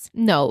malicious.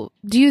 No.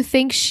 Do you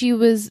think she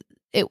was,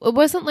 it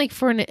wasn't like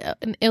for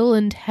an ill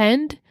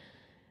intent,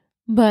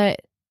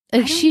 but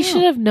like she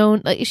should have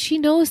known, like she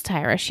knows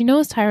Tyra. She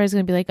knows Tyra is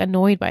going to be like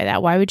annoyed by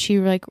that. Why would she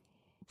like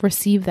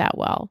receive that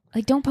well?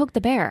 Like, don't poke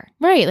the bear.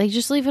 Right. Like,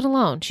 just leave it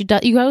alone.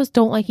 You guys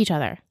don't like each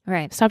other.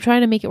 Right. Stop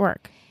trying to make it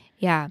work.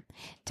 Yeah.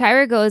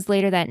 Tyra goes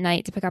later that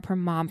night to pick up her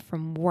mom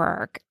from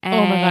work. And,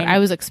 oh my God. I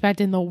was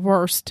expecting the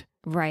worst.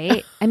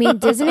 Right. I mean,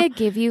 doesn't it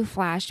give you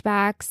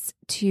flashbacks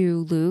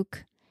to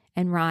Luke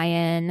and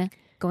Ryan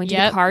going to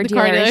the car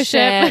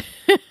dealership?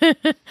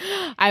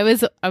 I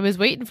was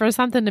waiting for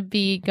something to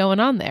be going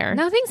on there.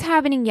 Nothing's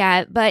happening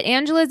yet, but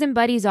Angela's in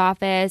Buddy's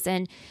office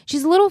and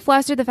she's a little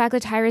flustered the fact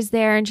that Tyra's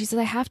there, and she says,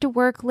 I have to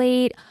work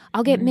late.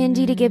 I'll get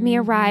Mindy to give me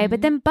a ride.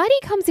 But then Buddy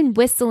comes in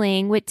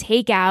whistling with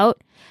takeout,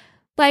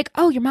 like,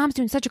 oh, your mom's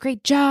doing such a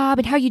great job,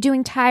 and how you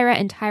doing, Tyra?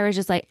 And Tyra's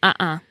just like,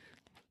 I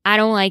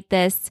don't like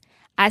this.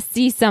 I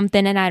see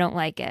something and I don't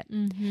like it.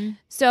 Mm-hmm.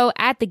 So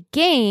at the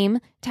game,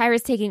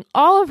 Tyra's taking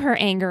all of her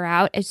anger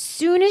out as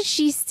soon as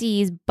she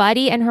sees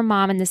Buddy and her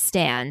mom in the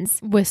stands.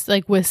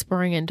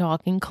 Whispering and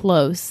talking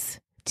close.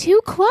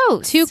 Too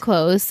close. Too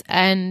close.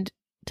 And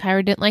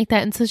Tyra didn't like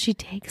that. And so she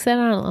takes that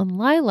out on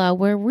Lila,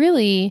 where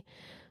really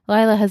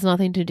Lila has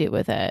nothing to do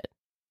with it.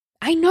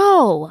 I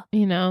know.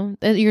 You know,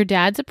 your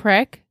dad's a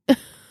prick.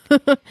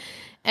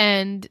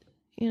 And,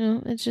 you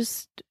know, it's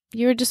just,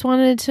 you just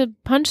wanted to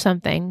punch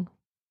something.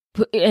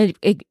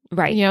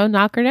 Right. You know,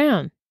 knock her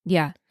down.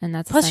 Yeah. And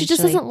that's plus she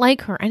just doesn't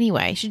like her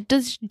anyway. She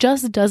just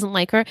doesn't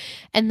like her.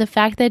 And the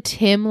fact that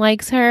Tim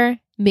likes her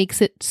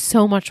makes it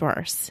so much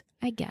worse.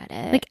 I get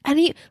it.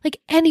 Like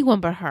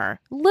anyone but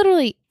her.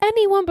 Literally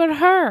anyone but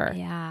her.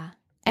 Yeah.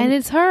 And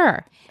it's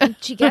her. And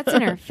she gets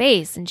in her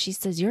face and she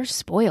says, you're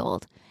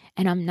spoiled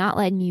and I'm not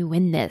letting you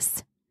win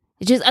this.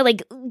 It's just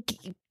like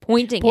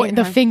pointing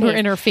the finger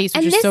in her face,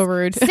 which is so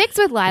rude. Sticks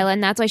with Lila,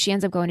 and that's why she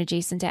ends up going to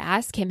Jason to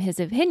ask him his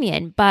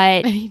opinion.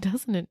 But and he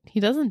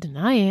doesn't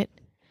deny it.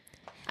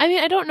 I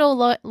mean, I don't know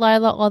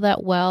Lila all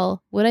that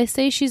well. Would I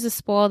say she's a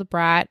spoiled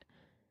brat?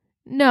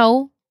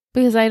 No,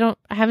 because I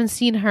haven't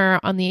seen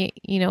her on the,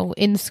 you know,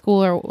 in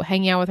school or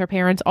hanging out with her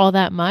parents all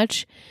that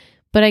much.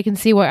 But I can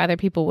see why other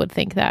people would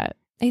think that.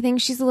 I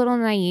think she's a little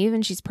naive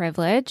and she's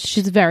privileged.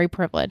 She's very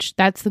privileged.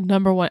 That's the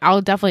number one.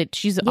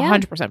 She's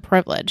 100%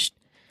 privileged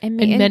in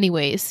many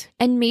ways.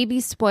 And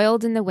maybe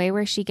spoiled in the way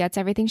where she gets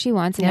everything she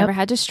wants and never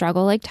had to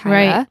struggle like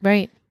Tyra.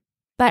 Right.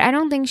 But I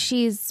don't think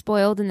she's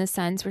spoiled in the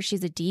sense where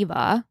she's a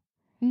diva.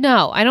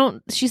 No,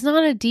 she's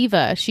not a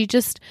diva. She's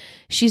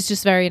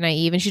just very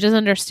naive and she doesn't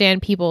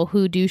understand people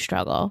who do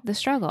struggle. The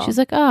struggle. She's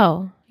like,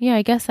 oh, yeah,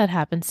 I guess that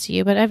happens to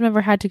you, but I've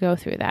never had to go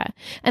through that.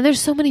 And there's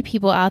so many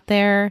people out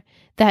there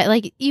that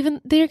like,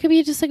 even there could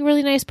be just like a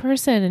really nice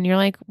person and you're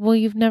like, well,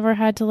 you've never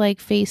had to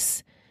like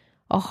face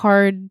a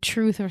hard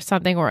truth or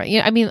something, or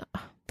I mean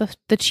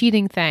the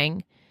cheating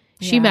thing.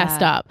 She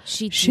messed up.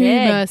 She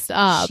messed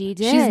up. She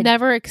did. She's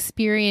never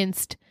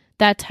experienced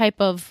that type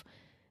of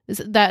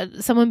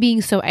someone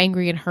being so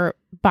angry and hurt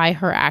by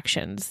her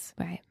actions.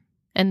 Right.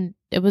 And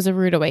it was a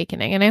rude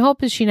awakening. And I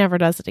hope that she never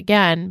does it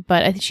again,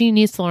 but I think she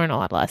needs to learn a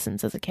lot of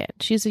lessons as a kid.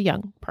 She's a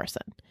young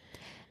person.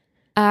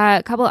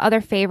 A couple of other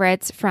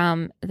favorites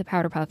from the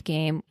Powder Puff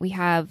game. We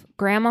have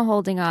Grandma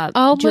holding up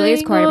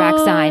Julia's quarterback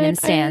sign in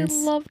the stands. I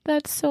love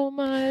that so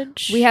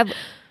much. We have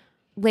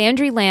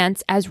Landry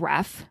Lance as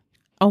ref.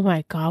 Oh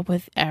my God,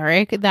 with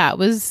Eric. That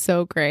was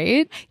so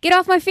great. Get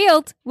off my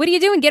field. What are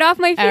you doing? Get off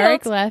my field.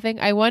 Eric laughing.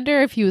 I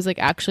wonder if he was like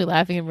actually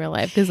laughing in real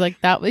life, because like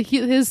that was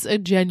his a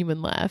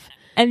genuine laugh.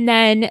 And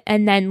then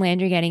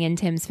Landry getting in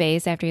Tim's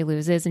face after he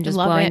loses and just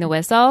blowing the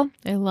whistle.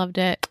 I loved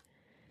it.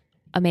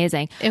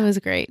 Amazing. It was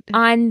great.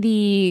 On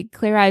the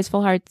Clear Eyes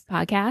Full Hearts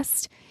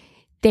podcast,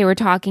 they were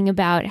talking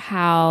about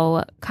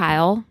how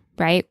Kyle,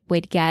 right,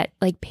 would get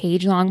like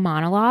page-long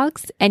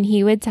monologues and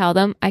he would tell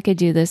them, I could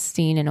do this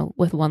scene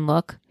with one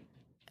look.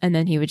 And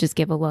then he would just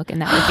give a look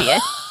and that would be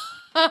it.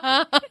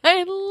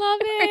 I love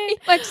it.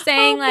 Pretty much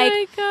saying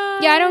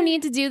yeah, I don't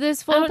need to do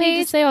this full I don't page.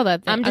 need to say all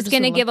that thing. I'm just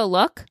going to give a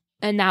look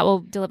and that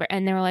will deliver.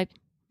 And they were like,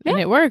 and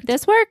it worked.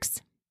 This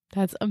works.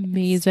 That's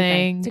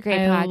amazing. It's a great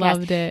podcast. I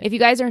loved it. If you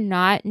guys are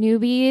not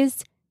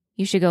newbies,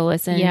 you should go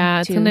listen. Yeah,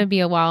 it's going to be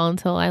a while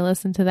until I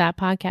listen to that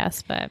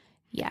podcast, but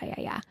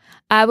yeah.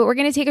 But we're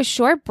going to take a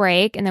short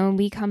break, and then when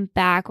we come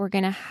back, we're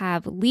going to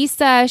have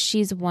Lisa.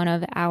 She's one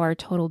of our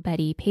Total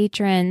Betty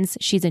patrons.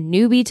 She's a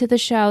newbie to the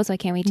show, so I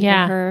can't wait to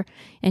hear her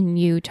and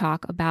you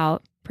talk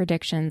about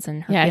predictions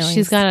and her feelings.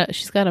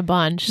 She's got a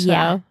bunch. So.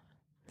 Yeah.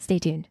 Stay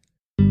tuned.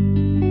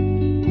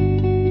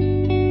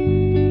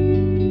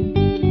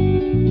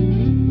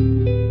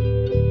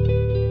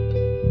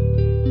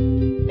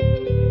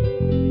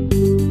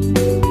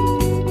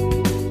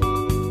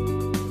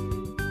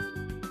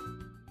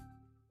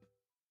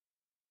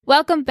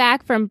 Welcome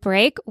back from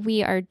break.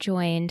 We are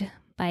joined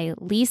by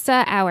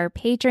Lisa, our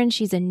patron.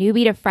 She's a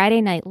newbie to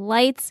Friday Night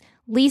Lights.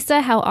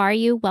 Lisa, how are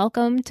you?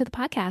 Welcome to the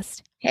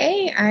podcast.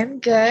 Hey, I'm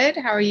good.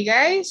 How are you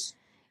guys?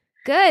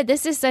 Good.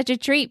 This is such a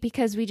treat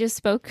because we just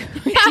spoke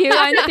with you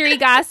on Three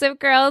Gossip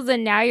Girls,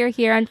 and now you're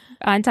here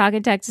on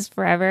Talkin' Texas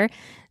Forever.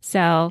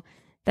 So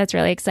that's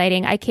really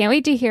exciting. I can't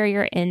wait to hear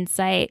your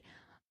insight.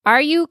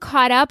 Are you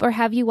caught up or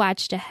have you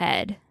watched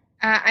ahead?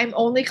 I'm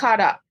only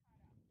caught up.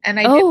 And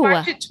I did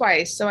watch it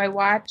twice. So I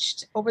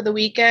watched over the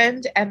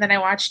weekend and then I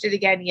watched it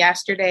again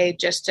yesterday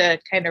just to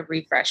kind of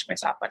refresh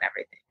myself on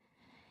everything.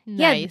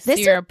 Nice. Yeah,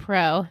 you're a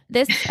pro.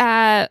 This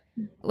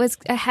was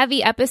a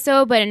heavy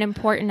episode, but an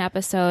important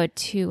episode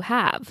to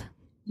have.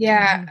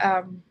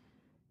 Yeah,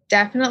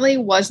 definitely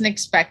wasn't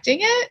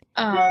expecting it.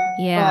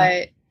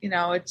 But, you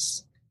know,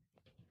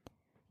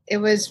 it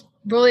was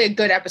really a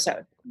good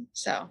episode.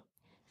 So,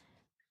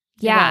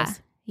 yeah.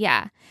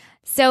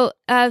 So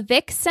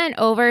Vic sent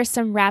over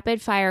some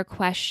rapid fire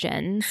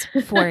questions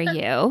for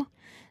you.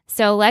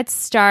 So let's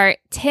start.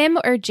 Tim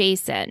or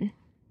Jason?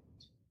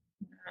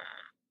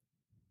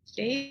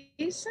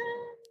 Jason?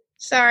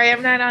 Sorry,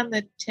 I'm not on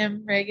the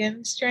Tim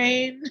Riggins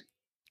train.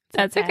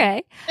 That's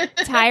okay.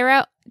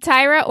 Tyra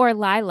or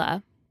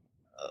Lila?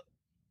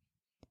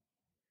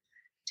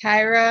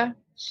 Tyra.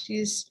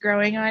 She's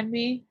growing on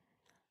me.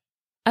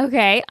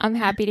 Okay, I'm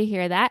happy to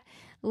hear that.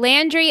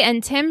 Landry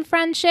and Tim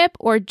friendship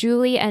or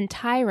Julie and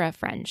Tyra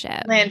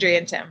friendship? Landry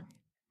and Tim.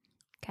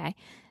 Okay.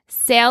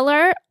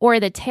 Sailor or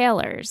the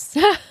Taylors?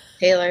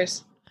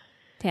 Taylors.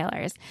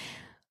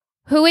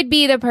 Who would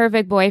be the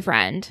perfect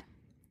boyfriend?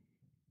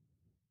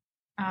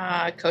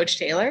 Coach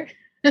Taylor.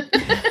 He's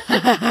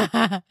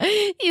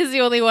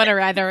the only one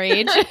around our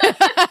age.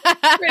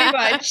 Pretty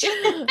much.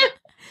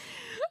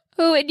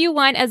 Who would you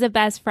want as a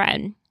best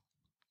friend?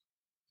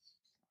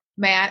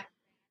 Matt.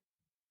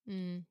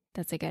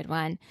 That's a good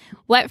one.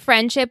 What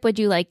friendship would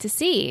you like to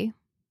see?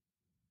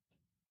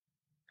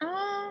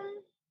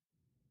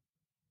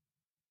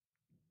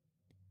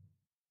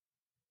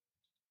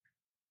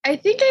 I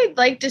think I'd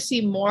like to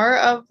see more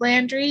of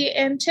Landry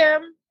and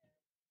Tim.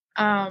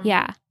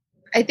 Yeah.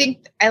 I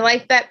think I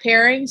like that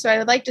pairing, so I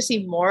would like to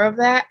see more of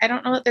that. I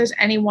don't know if there's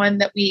anyone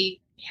that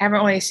we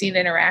haven't really seen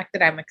interact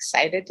that I'm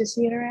excited to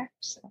see interact.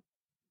 So.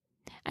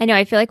 I know.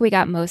 I feel like we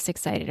got most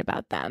excited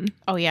about them.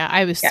 Oh, yeah.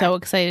 I was so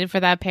excited for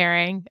that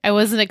pairing. I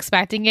wasn't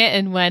expecting it.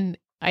 And when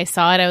I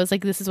saw it, I was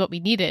like, this is what we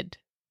needed.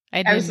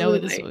 I didn't know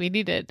this is what we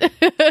needed.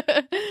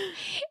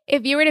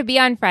 If you were to be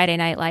on Friday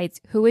Night Lights,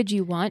 who would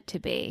you want to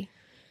be?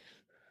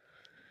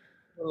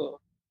 Ooh,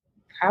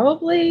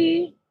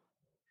 probably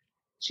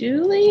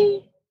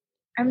Julie.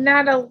 I'm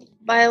not a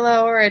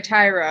Lila or a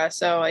Tyra,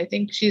 so I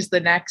think she's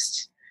the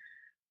next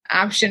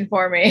option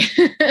for me.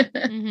 I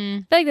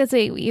feel like that's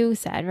what you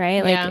said,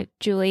 right? Like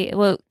Julie.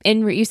 Well,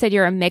 and you said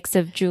you're a mix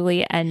of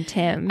Julie and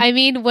Tim. I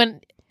mean, when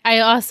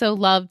I also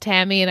love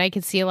Tammy, and I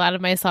could see a lot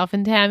of myself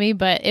in Tammy.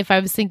 But if I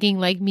was thinking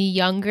like me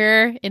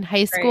younger in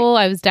high school,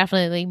 I was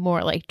definitely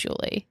more like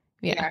Julie.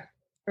 Yeah,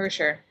 for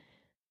sure.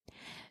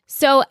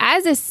 So,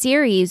 as a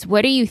series,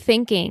 what are you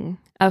thinking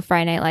of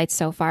Friday Night Lights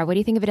so far? What do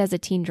you think of it as a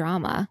teen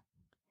drama?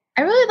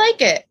 I really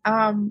like it.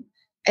 I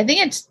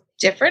think it's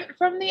different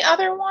from the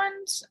other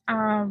ones,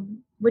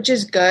 which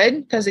is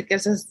good because it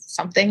gives us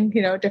something,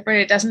 different.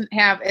 It doesn't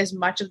have as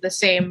much of the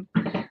same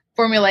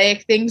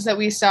formulaic things that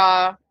we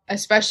saw,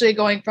 especially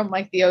going from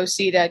like the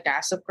OC to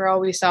Gossip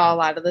Girl. We saw a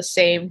lot of the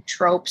same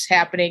tropes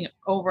happening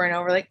over and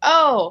over. Like,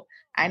 oh,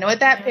 I know what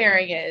that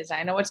pairing is.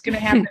 I know what's going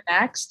to happen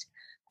next.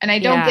 And I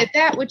don't get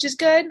that, which is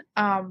good.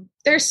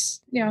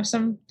 There's,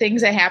 some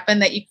things that happen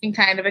that you can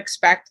kind of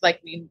expect, like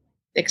we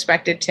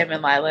expected Tim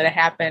and Lila to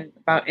happen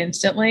about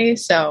instantly.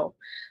 So,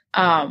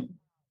 but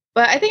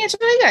I think it's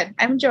really good.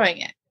 I'm enjoying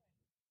it.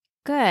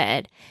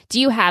 Good.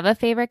 Do you have a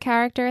favorite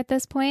character at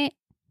this point?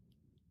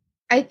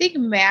 I think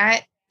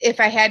Matt, if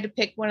I had to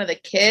pick one of the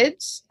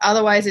kids,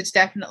 otherwise it's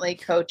definitely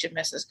Coach and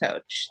Mrs.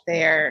 Coach.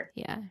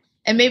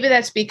 And maybe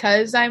that's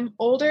because I'm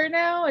older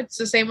now. It's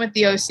the same with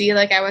the OC.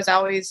 Like I was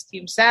always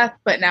Team Seth,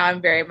 but now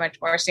I'm very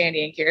much more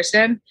Sandy and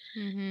Kirsten.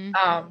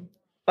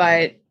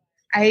 But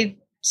I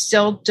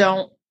still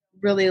don't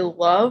really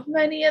love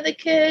many of the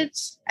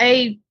kids.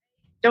 I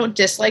don't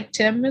dislike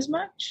Tim as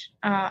much.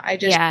 I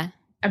don't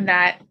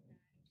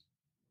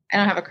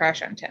have a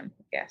crush on Tim,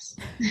 I guess.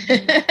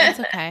 That's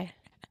okay.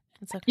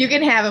 You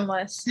can have him,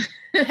 Liz.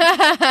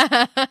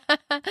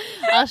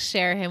 I'll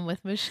share him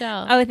with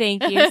Michelle. Oh,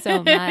 thank you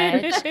so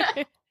much.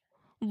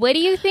 What do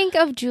you think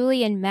of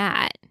Julie and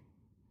Matt?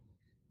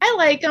 I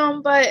like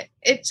them, but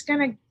it's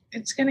gonna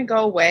go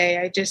away.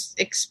 I just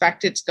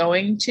expect it's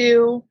going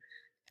to.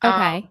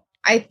 Okay.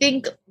 I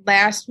think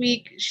last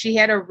week she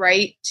had a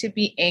right to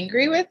be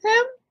angry with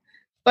him,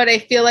 but I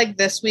feel like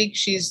this week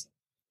she's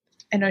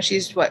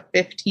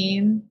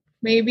 15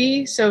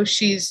 maybe, so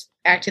she's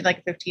acting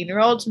like a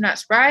 15-year-old. So I'm not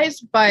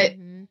surprised, but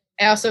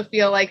I also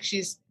feel like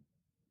she's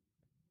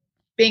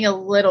being a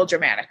little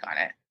dramatic on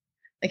it.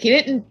 Like he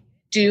didn't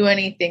do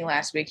anything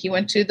last week. He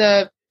went to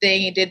the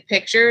thing, he did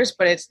pictures,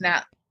 but it's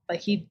not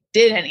like he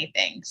did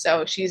anything.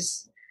 So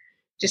she's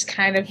just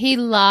kind of He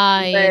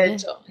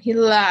lied. He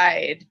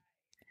lied.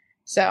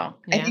 So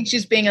Yeah. I think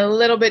she's being a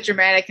little bit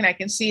dramatic, and I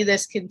can see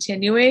this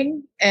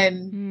continuing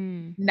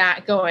and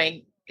not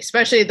going,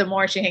 especially the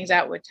more she hangs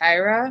out with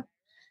Tyra.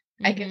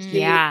 I can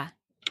see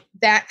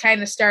that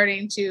kind of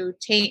starting to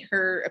taint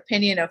her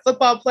opinion of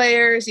football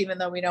players, even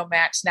though we know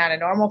Matt's not a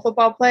normal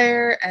football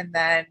player. And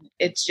then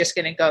it's just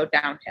going to go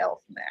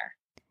downhill from there.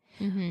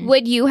 Mm-hmm.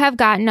 Would you have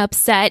gotten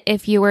upset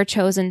if you were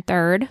chosen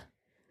third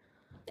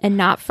and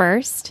not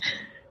first?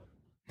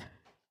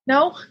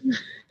 No.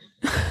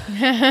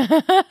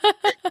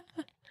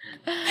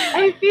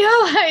 I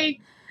feel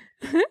like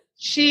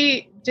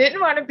she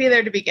didn't want to be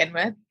there to begin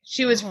with.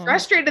 She was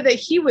frustrated that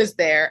he was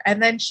there,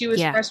 and then she was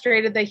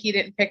frustrated that he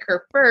didn't pick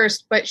her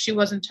first, but she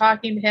wasn't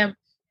talking to him.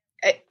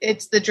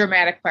 It's the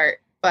dramatic part,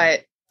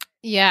 but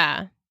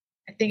yeah,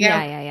 I think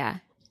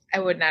I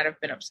would not have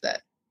been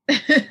upset.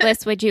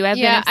 Liz, would you have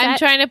been upset? I'm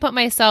trying to put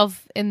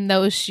myself in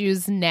those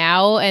shoes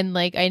now, and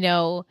like I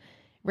know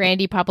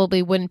Randy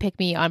probably wouldn't pick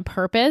me on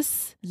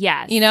purpose.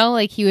 Yes. You know,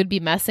 like he would be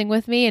messing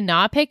with me and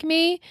not pick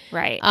me.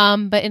 Right.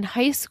 But in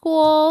high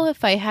school,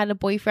 if I had a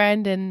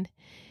boyfriend and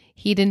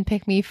he didn't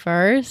pick me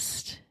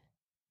first,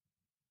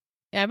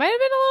 I might have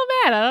been a little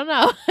mad. I don't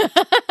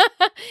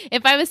know.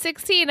 If I was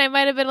 16, I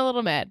might have been a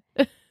little mad.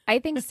 I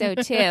think so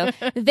too.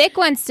 Vic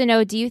wants to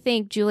know, do you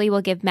think Julie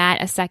will give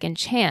Matt a second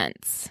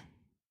chance?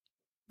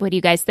 What do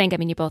you guys think? I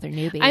mean, you both are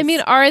newbies. I mean,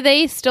 are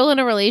they still in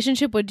a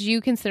relationship? Would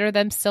you consider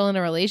them still in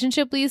a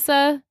relationship,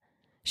 Lisa?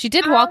 She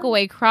did walk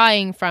away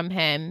crying from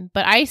him,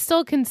 but I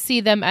still can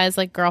see them as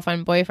like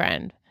girlfriend,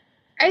 boyfriend.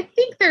 I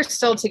think they're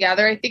still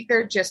together. I think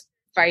they're just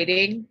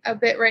fighting a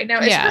bit right now,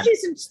 especially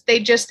since they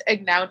just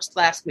announced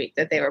last week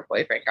that they were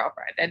boyfriend,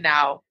 girlfriend, and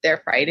now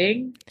they're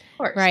fighting. Of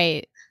course.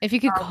 Right. If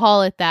you could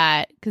call it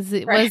that, because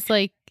it was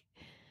like,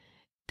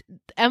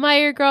 am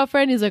I your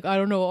girlfriend? He's like, I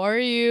don't know. Are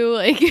you?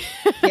 Like,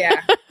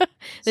 yeah.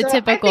 The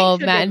typical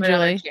Matt and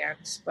Julie.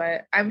 Chance,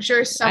 but I'm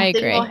sure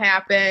something will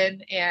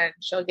happen and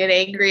she'll get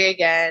angry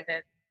again,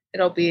 and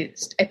I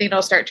think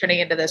it'll start turning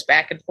into this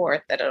back and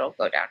forth that it'll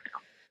go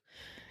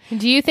downhill.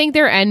 Do you think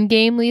they're end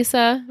game,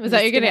 Lisa? Was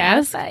that you're going to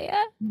ask? That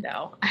yet?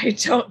 No, I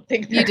don't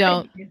think you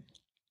don't.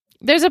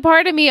 There's a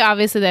part of me,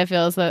 obviously, that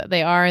feels that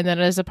they are, and then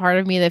there's a part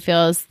of me that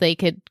feels they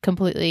could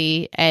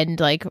completely end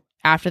like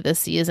after this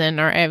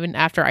season or even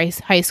after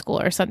high school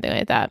or something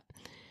like that.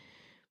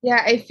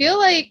 Yeah, I feel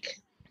like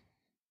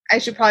I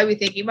should probably be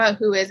thinking about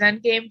who is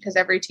Endgame, because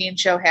every teen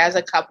show has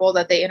a couple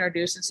that they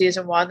introduce in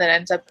season 1 that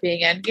ends up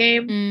being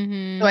Endgame.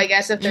 Mm-hmm. So I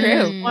guess if there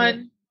is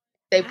one,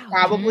 they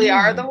probably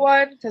are the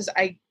one, because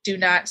I do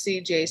not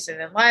see Jason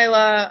and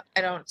Lila.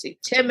 I don't see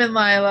Tim and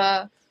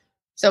Lila.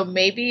 So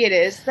maybe it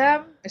is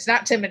them. It's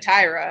not Tim and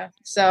Tyra.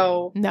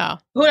 So no.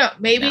 Who knows?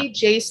 Maybe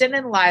Jason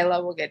and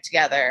Lila will get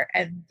together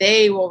and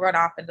they will run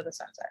off into the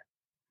sunset.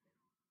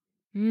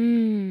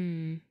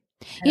 You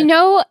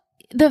know,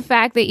 the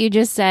fact that you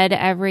just said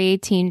every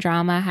teen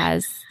drama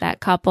has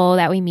that couple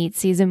that we meet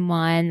season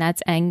 1,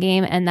 that's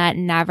Endgame, and that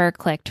never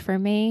clicked for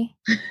me.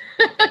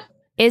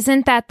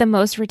 Isn't that the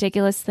most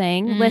ridiculous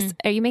thing? Liz,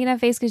 are you making that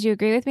face because you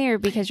agree with me, or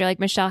because you're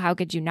like, Michelle, how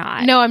could you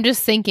not? No, I'm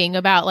just thinking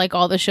about like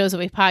all the shows that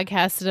we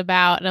podcasted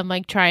about, and I'm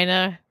like trying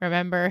to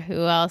remember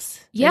who else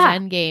is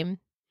Endgame.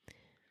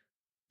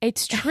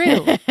 It's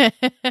true.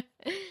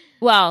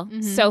 Well,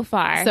 so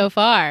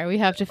far. We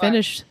have to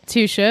finish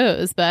 2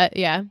 shows, but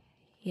yeah.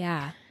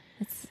 Yeah.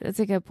 That's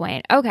a good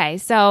point. Okay,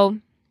 so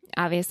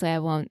obviously I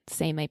won't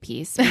say my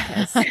piece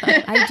because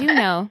I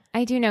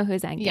do know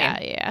who's Endgame.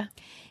 Yeah.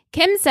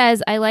 Kim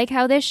says, I like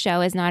how this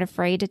show is not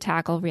afraid to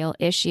tackle real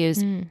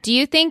issues. Do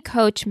you think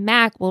Coach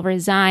Mac will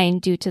resign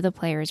due to the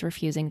players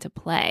refusing to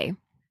play?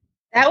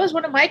 That was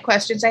one of my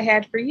questions I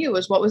had for you,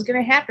 was what was going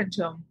to happen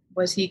to him?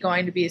 Was he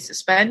going to be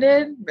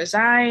suspended,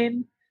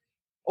 resign,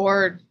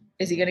 or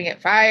is he going to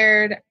get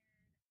fired?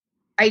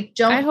 I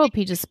hope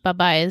he just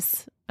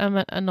bye-byes.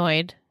 I'm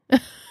annoyed.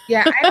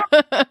 Yeah, I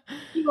don't think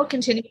he will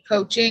continue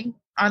coaching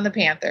on the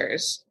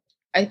Panthers.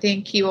 I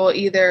think he will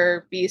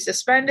either be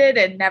suspended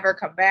and never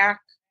come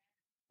back,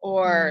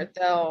 or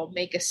they'll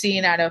make a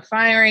scene out of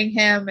firing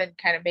him and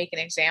kind of make an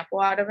example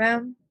out of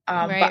him.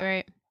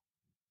 Right.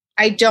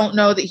 I don't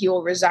know that he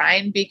will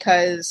resign,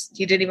 because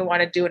he didn't even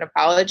want to do an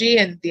apology.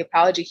 And the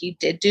apology he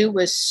did do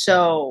was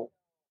so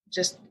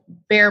just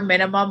bare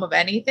minimum of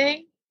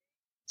anything.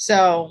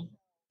 So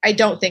I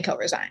don't think he'll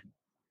resign,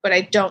 but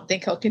I don't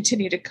think he'll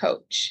continue to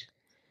coach.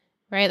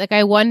 Right. Like,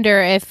 I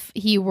wonder if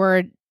he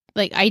were,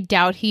 like, I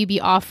doubt he'd be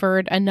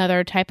offered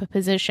another type of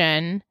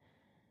position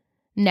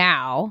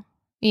now.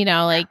 You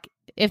know, like,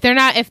 if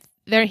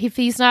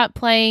he's not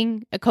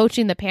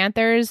coaching the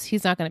Panthers,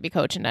 he's not going to be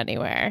coaching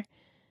anywhere.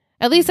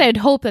 At least I'd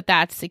hope that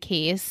that's the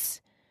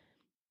case,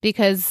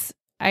 because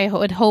I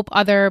would hope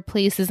other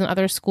places and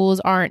other schools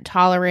aren't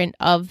tolerant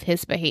of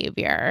his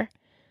behavior.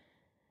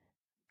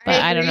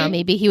 But I don't know.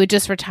 Maybe he would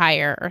just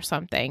retire or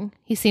something.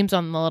 He seems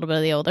on a little bit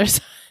of the older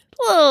side.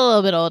 A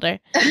little bit older.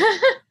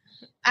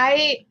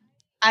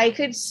 I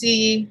could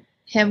see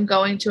him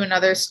going to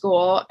another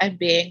school and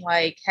being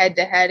like head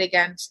to head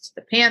against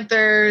the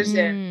Panthers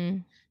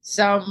and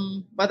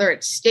some, whether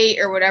it's state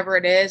or whatever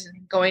it is,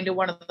 and going to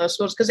one of those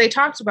schools, because they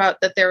talked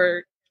about that they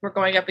were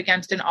going up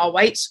against an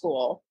all-white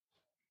school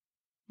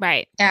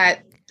Right.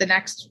 at the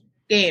next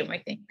game, I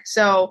think.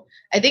 So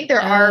I think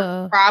there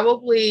are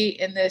probably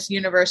in this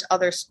universe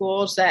other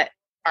schools that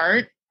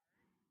aren't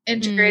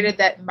integrated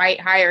that might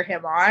hire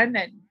him on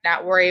and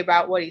not worry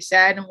about what he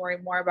said and worry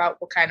more about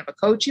what kind of a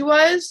coach he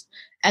was.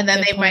 And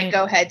then they might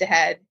go head to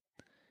head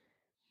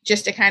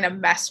just to kind of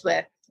mess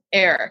with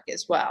Eric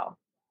as well.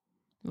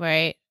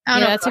 Right. Yeah,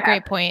 that's a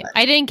great point.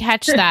 I didn't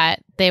catch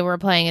that they were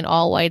playing an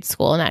all-white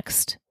school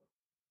next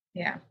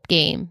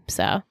game.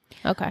 So,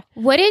 okay.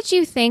 What did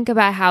you think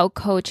about how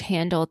Coach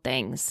handled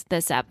things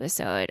this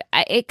episode?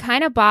 It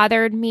kind of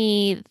bothered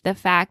me, the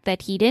fact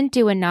that he didn't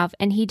do enough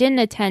and he didn't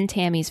attend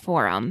Tammy's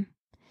forum.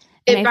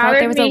 And I thought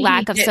there was a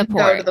lack of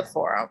support. Go to the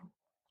forum.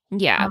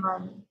 Yeah.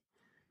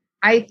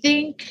 I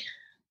think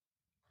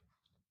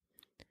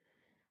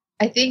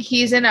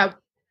he's in a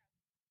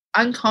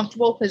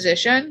uncomfortable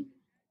position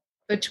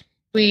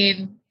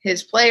between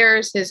his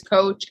players, his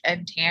coach,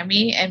 and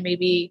Tammy, and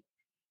maybe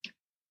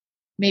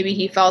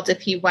he felt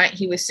if he went,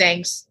 he was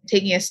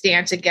taking a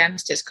stance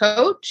against his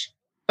coach,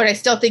 but I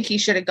still think he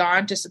should have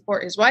gone to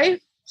support his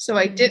wife. So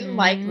I didn't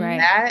like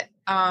that.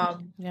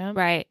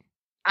 Right.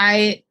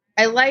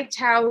 I liked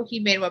how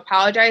he made him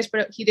apologize,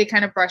 but he did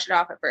kind of brush it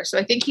off at first. So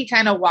I think he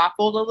kind of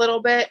waffled a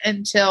little bit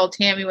until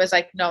Tammy was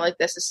like, no, like,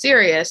 this is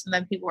serious. And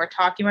then people were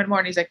talking about it more,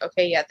 and he's like,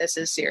 okay, yeah, this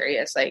is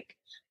serious. Like,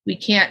 we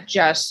can't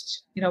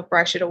just,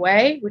 brush it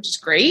away, which is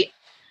great.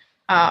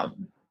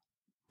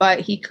 But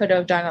he could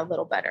have done a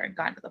little better and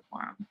gone to the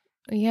forum.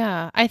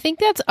 Yeah. I think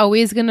that's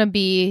always going to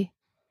be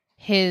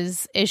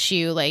his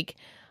issue. Like,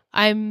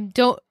 I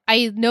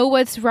know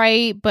what's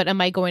right, but am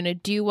I going to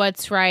do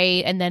what's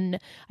right? And then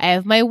I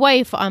have my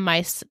wife on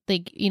my,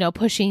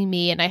 pushing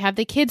me, and I have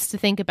the kids to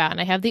think about,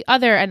 and I have the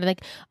other, and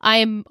like,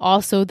 I'm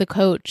also the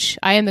coach.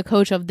 I am the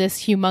coach of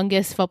this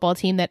humongous football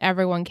team that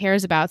everyone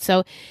cares about.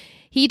 So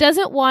he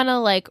doesn't want to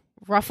like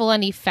ruffle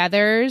any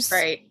feathers,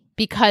 right?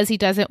 Because he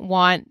doesn't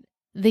want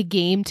the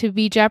game to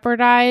be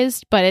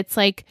jeopardized. But it's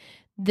like,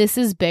 this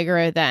is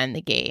bigger than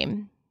the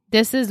game.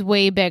 This is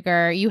way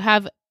bigger. You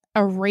have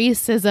a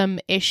racism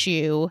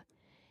issue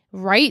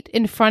right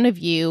in front of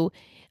you,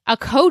 a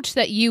coach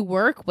that you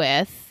work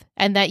with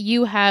and that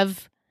you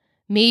have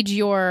made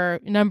your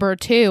number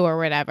 2 or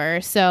whatever.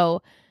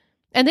 So,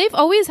 and they've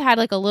always had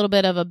like a little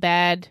bit of a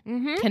bad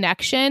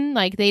connection.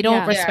 Like, they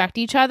don't respect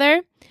each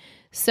other.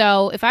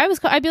 So if I was,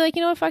 I'd be like,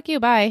 you know what, fuck you,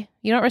 bye.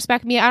 You don't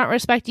respect me. I don't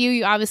respect you.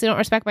 You obviously don't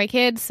respect my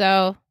kids.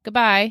 So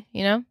goodbye,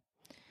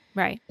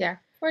 Right. Yeah,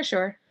 for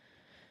sure.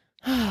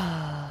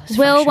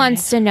 Will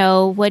wants to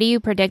know, what do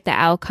you predict the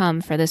outcome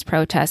for this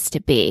protest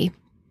to be?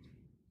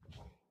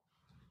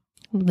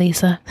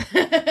 Lisa.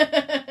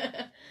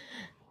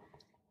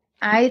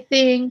 I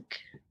think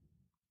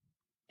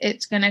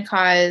it's going to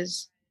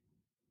cause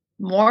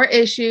more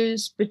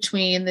issues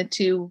between the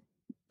two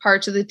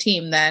parts of the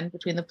team, then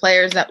between the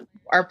players that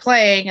are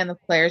playing and the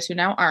players who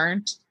now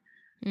aren't.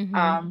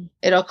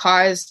 It'll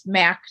cause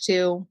Mac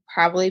to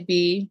probably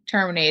be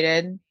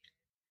terminated.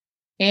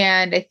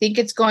 And I think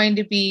it's going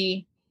to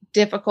be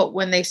difficult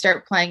when they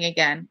start playing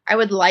again. I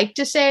would like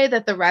to say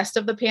that the rest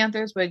of the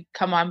Panthers would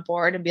come on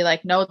board and be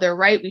like, no, they're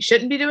right. We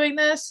shouldn't be doing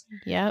this.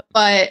 Yep.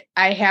 But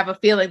I have a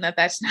feeling that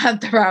that's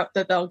not the route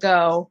that they'll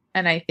go.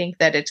 And I think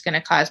that it's going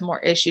to cause more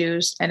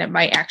issues, and it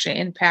might actually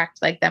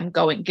impact like them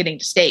getting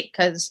to state,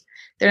 because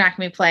they're not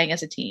going to be playing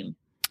as a team.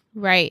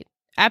 Right.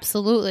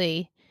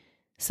 Absolutely.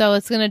 So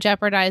it's going to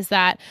jeopardize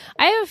that.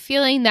 I have a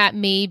feeling that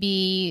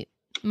maybe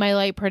my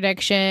light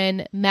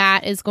prediction,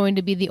 Matt is going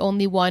to be the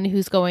only one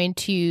who's going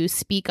to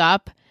speak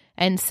up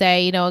and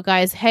say,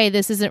 guys, hey,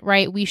 this isn't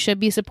right. We should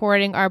be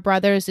supporting our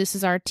brothers. This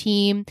is our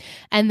team.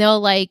 And they'll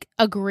like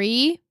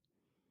agree.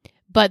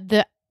 But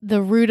the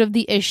root of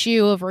the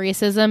issue of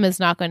racism is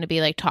not going to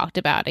be like talked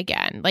about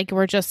again. Like,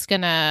 we're just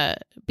going to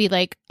be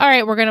like, all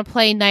right, we're going to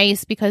play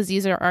nice because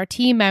these are our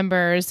team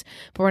members,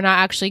 but we're not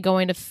actually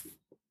going to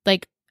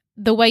like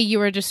the way you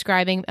were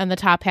describing on the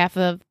top half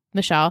of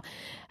Michelle,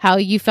 how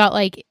you felt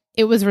like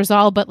it was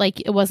resolved, but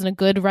like it wasn't a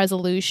good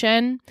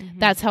resolution.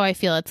 That's how I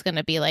feel it's going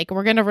to be. Like,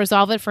 we're going to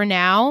resolve it for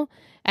now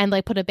and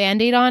like put a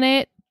Band-Aid on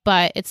it,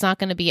 but it's not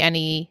going to be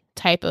any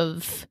type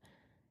of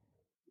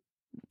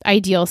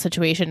ideal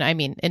situation. I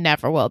mean, it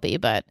never will be,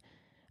 but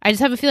I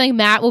just have a feeling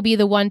Matt will be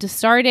the one to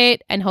start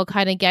it, and he'll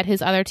kind of get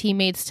his other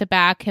teammates to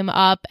back him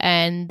up,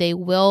 and they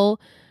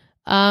will,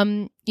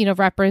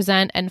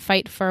 represent and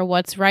fight for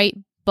what's right.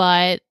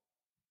 But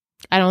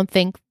I don't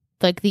think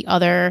like the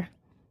other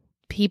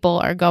people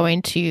are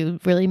going to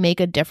really make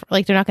a difference.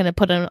 Like, they're not going to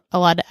put in a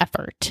lot of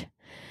effort.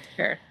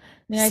 Sure.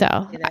 Yeah,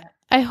 so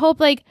I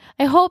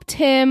hope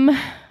Tim,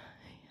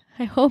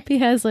 I hope he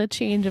has a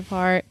change of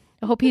heart.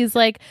 I hope he's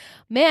like,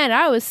 man,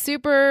 I was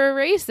super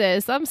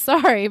racist. I'm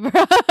sorry, bro.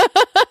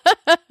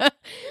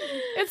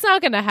 It's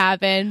not going to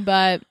happen,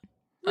 but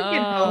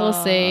we'll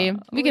see.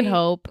 We can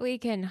hope. We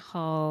can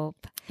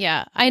hope.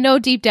 Yeah. I know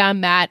deep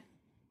down Matt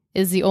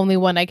is the only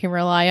one I can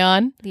rely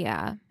on.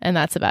 Yeah. And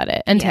that's about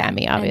it. And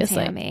Tammy,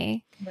 obviously. And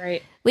Tammy.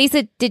 Right.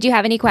 Lisa, did you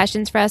have any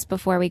questions for us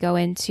before we go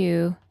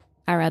into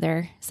our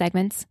other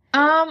segments?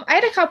 I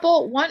had a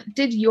couple. One,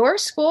 did your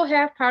school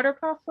have powder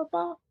puff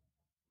football?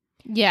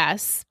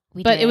 Yes.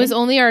 We But did. it was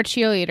only our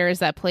cheerleaders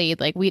that played.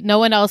 Like no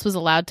one else was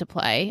allowed to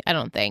play, I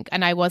don't think.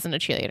 And I wasn't a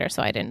cheerleader,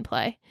 so I didn't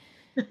play.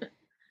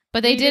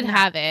 But they We did did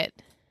have it.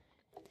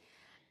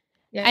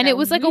 Yeah, And no, it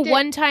was like we a did.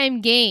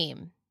 one-time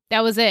game.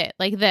 That was it.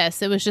 Like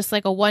this. It was just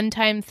like a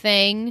one-time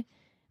thing.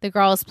 The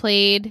girls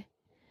played.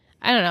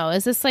 I don't know.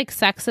 Is this like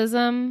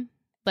sexism?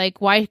 Like,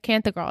 why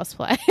can't the girls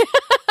play?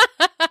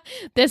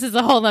 This is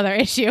a whole other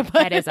issue. But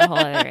That is a whole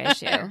other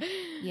issue.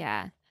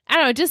 Yeah. I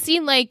don't know. It just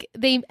seemed like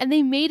they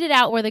made it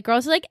out where the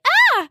girls are like,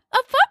 a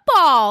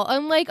football.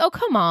 I'm like, oh,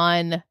 come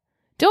on.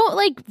 Don't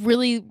like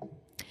really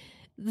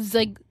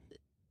like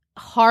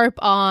harp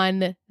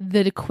on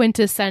the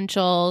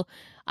quintessential,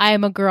 I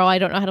am a girl, I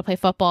don't know how to play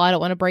football, I don't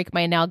want to break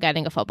my nail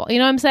getting a football. You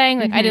know what I'm saying?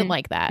 Like, I didn't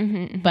like that.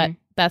 But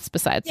that's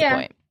besides the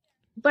point.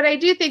 But I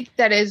do think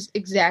that is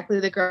exactly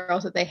the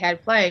girls that they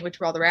had playing, which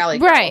were all the rally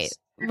girls.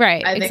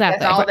 Right. I think Exactly.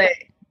 that's all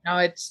they.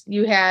 It's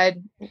you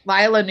had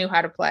Lila knew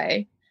how to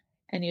play,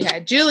 and you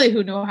had Julie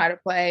who knew how to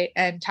play,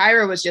 and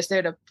Tyra was just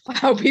there to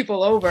plow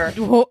people over and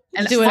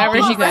do whatever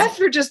all she the could. rest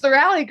were just the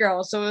rally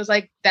girls. So it was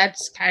like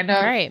that's kind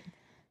of Right.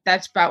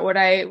 That's about what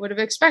I would have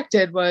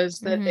expected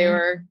was that they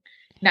were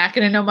not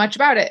going to know much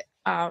about it.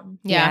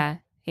 Yeah.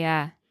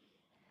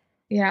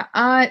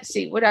 Let's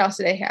see, what else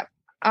did I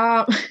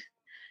have?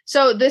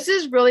 So this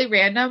is really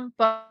random,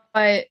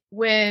 but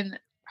when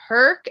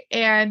Herc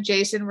and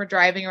Jason were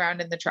driving around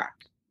in the truck,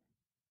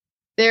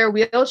 their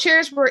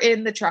wheelchairs were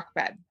in the truck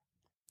bed.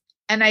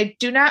 And I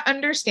do not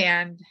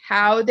understand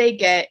how they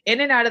get in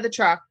and out of the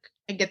truck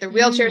and get their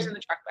wheelchairs in the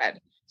truck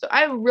bed. So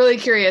I'm really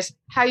curious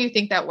how you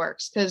think that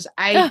works, because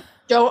I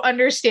don't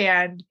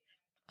understand.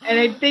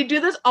 And they do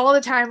this all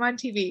the time on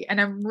TV,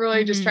 and I'm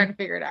really just trying to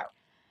figure it out.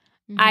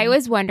 I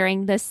was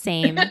wondering the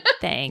same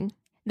thing.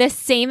 The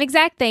same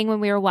exact thing when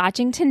we were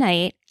watching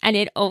tonight, and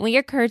it only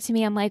occurred to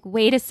me, I'm like,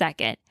 wait a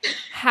second.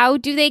 How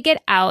do they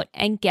get out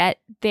and get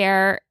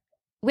their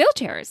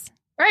wheelchairs?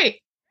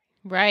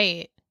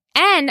 Right.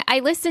 And I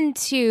listened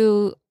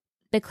to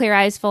the Clear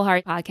Eyes Full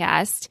Heart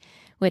podcast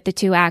with the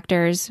two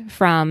actors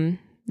from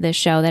the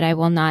show that I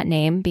will not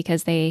name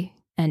because they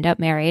end up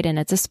married and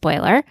it's a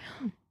spoiler.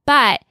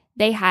 But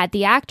they had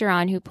the actor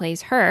on who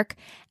plays Herc,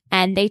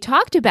 and they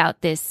talked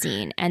about this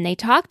scene, and they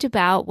talked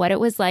about what it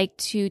was like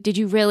did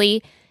you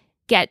really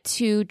get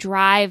to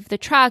drive the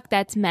truck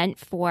that's meant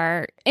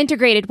for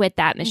integrated with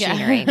that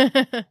machinery?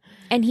 Yeah.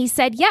 And he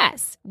said,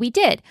 yes, we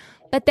did.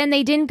 But then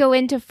they didn't go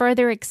into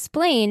further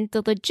explain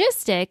the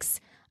logistics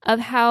of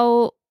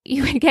how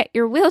you would get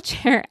your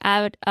wheelchair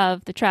out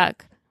of the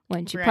truck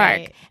once you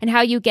park, and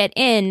how you get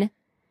in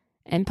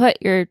and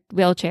put your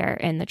wheelchair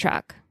in the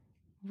truck.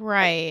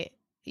 Right.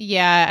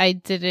 Yeah,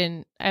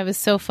 I was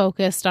so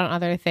focused on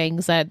other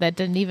things that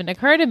didn't even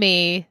occur to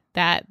me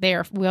that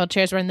their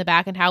wheelchairs were in the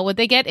back, and how would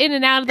they get in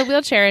and out of the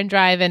wheelchair and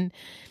drive. And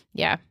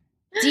yeah.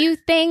 Do you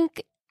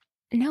think,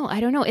 no, I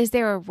don't know. Is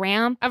there a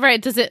ramp? All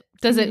right. Does it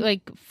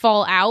like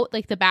fall out,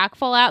 like the back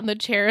fall out and the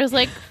chairs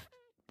like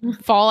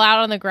fall out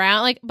on the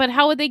ground? Like, but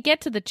how would they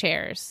get to the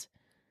chairs?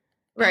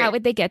 Right. How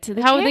would they get to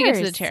the How chairs? would they get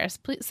to the chairs?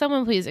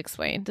 Someone please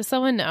explain. Does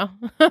someone know?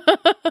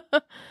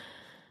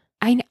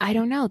 I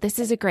don't know. This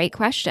is a great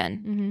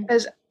question.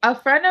 Because a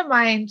friend of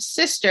mine's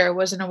sister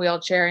was in a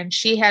wheelchair, and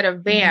she had a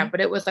van, but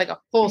it was like a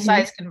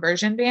full-size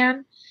conversion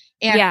van.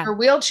 And her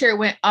wheelchair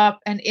went up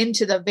and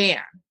into the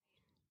van.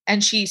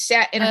 And she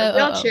sat in her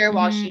wheelchair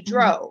while she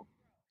drove.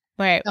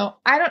 Right. So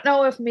I don't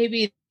know if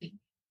maybe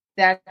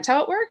that's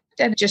how it worked,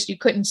 and just you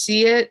couldn't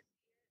see it,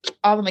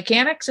 all the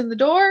mechanics in the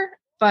door.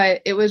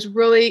 But it was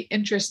really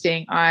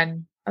interesting. I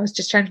was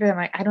just trying to figure out,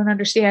 like, I don't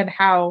understand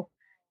how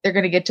they're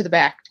going to get to the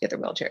back to get their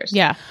wheelchairs.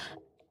 Yeah.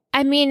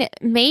 I mean,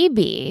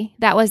 maybe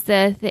that was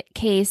the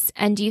case.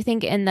 And do you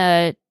think in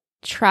the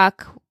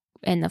truck,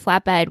 in the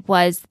flatbed,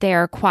 was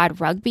there quad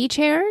rugby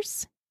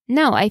chairs?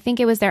 No, I think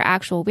it was their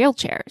actual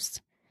wheelchairs.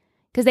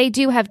 Because they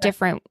do have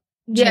different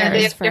chairs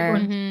they have for...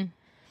 different...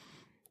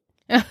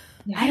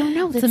 I don't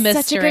know. That's a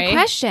such a good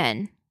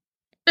question.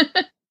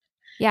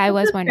 Yeah, I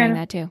was wondering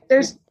that too.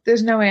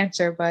 There's no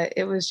answer, but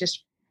it was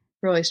just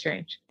really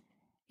strange.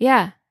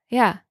 Yeah.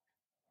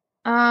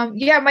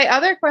 My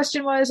other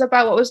question was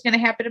about what was going to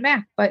happen to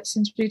Mac, but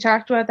since we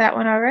talked about that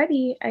one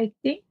already, I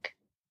think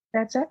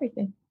that's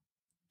everything.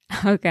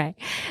 Okay.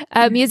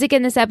 Music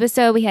in this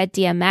episode, we had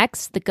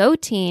DMX, The Go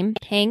Team,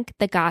 Pink,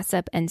 The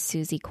Gossip, and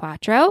Susie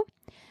Quattro.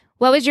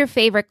 What was your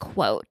favorite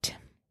quote?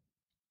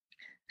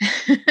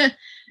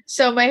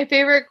 So my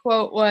favorite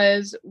quote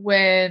was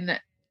when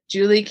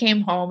Julie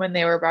came home and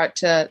they were about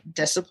to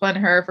discipline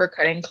her for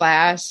cutting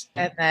class.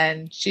 And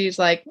then she's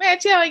like,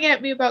 Matt's yelling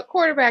at me about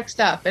quarterback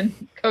stuff.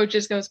 And coach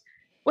just goes,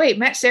 wait,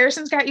 Matt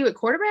Saracen's got you at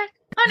quarterback?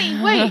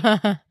 Honey, wait.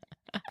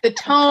 The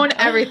tone,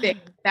 everything.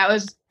 That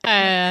was,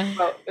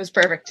 it was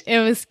perfect. It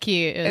was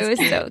cute. It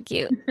was so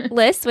cute.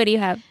 Liz, what do you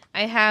have?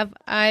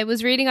 I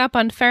was reading up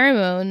on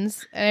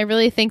pheromones, and I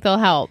really think they'll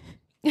help.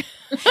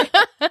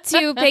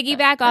 To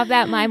piggyback off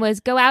that, mine was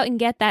go out and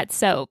get that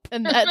soap.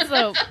 And that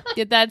soap,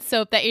 get that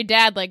soap that your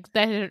dad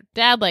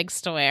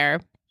likes to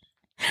wear.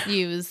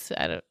 Use.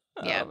 I don't.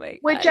 Yeah. Oh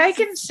Which I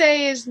can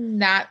say is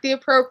not the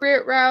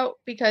appropriate route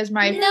because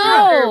my No.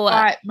 father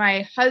bought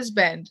my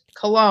husband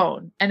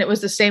cologne, and it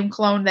was the same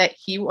cologne that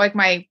he like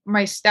my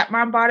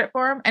stepmom bought it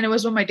for him, and it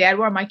was when my dad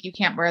wore. I'm like, you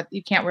can't wear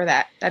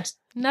that. That's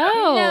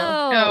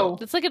No.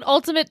 It's like an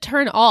ultimate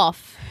turn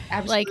off.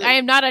 Absolutely. Like, I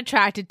am not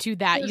attracted to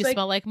that. It was You like-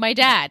 smell like my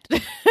dad.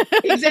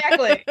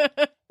 Exactly.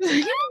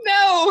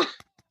 No.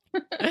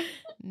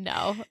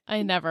 No,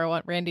 I never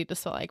want Randy to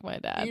smell like my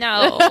dad.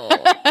 No.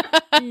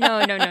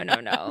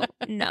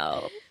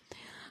 No.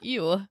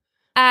 You.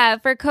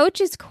 For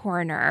Coach's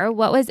Corner,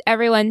 what was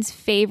everyone's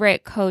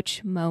favorite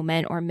Coach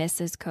moment or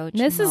Mrs. Coach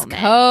Mrs. moment?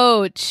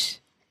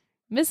 Coach.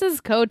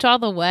 Mrs. Coach all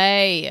the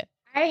way.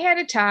 I had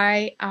a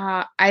tie.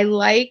 I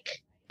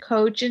like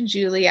Coach and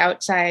Julie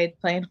outside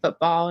playing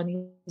football, and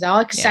he's all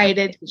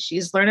excited.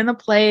 She's learning the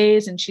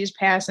plays and she's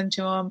passing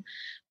to him.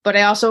 But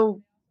I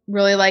also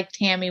really like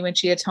Tammy when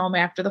she gets home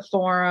after the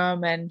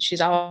forum and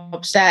she's all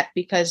upset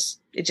because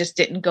it just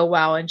didn't go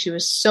well. And she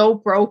was so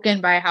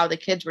broken by how the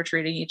kids were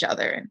treating each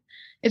other. And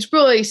it's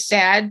really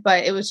sad,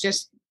 but it was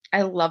just,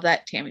 I love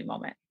that Tammy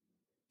moment.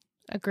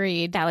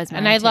 Agreed. That was mine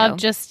and I too. love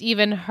just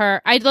even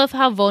her. I love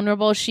how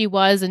vulnerable she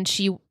was, and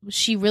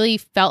she really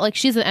felt like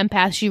she's an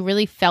empath. She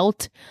really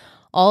felt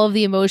all of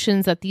the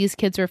emotions that these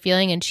kids were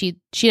feeling, and she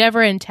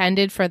never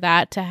intended for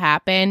that to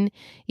happen,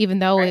 even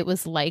though it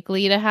was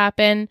likely to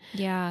happen.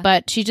 Yeah.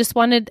 But she just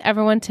wanted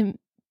everyone to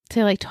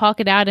like talk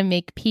it out and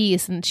make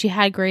peace, and she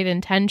had great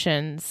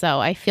intentions. So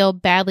I feel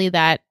badly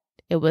that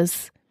it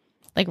was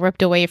like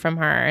ripped away from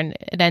her and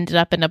it ended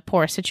up in a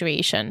poor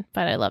situation.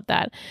 But I love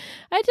that.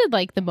 I did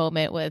like the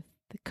moment with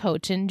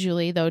Coach and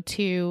Julie though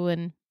too,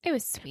 and it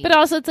was sweet. but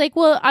also it's like,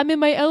 well, I'm in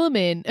my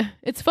element.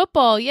 It's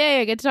football.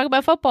 Yay, I get to talk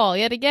about football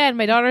yet again.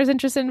 My daughter's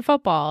interested in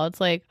football. It's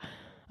like,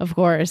 of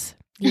course.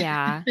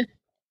 Yeah.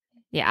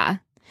 Yeah.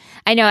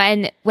 I know.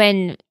 And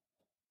when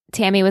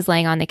Tammy was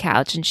laying on the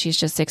couch and she's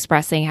just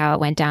expressing how it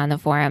went down the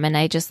forum, and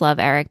I just love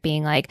Eric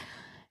being like,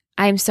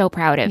 I'm so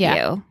proud of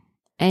you.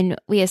 And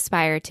we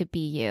aspire to be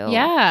you.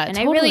 Yeah, and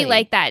totally. I really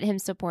like that, him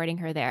supporting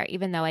her there,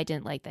 even though I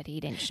didn't like that he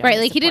didn't show Right,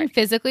 his like he support. didn't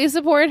physically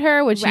support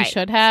her, which he Right.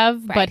 should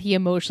have, Right. but he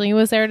emotionally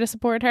was there to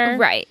support her.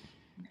 Right.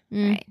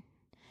 Mm. Right.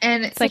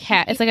 And It's like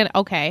half. It's like an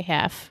okay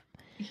half.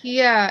 he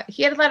had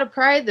a lot of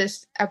pride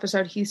this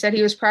episode. He said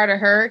he was proud of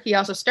her. He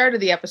also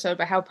started the episode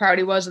by how proud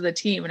he was of the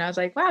team. And I was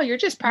like, wow, you're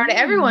just proud of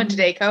everyone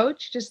today,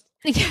 Coach. Just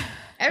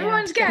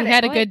everyone's got He it.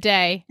 had a good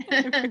day.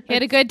 He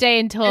had a good day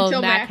until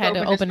Mac had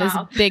to open his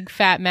mouth. big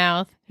fat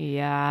mouth.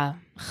 Yeah.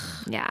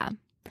 Yeah.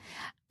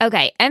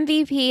 Okay.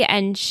 MVP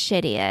and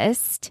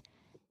shittiest.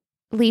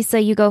 Lisa,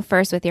 you go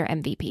first with your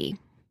MVP.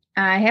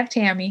 I have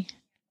Tammy.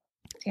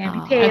 Tammy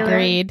Aw, Taylor.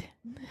 Agreed.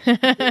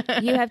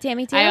 You have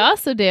Tammy too? I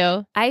also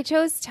do. I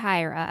chose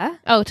Tyra.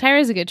 Oh,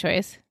 Tyra's a good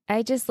choice.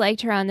 I just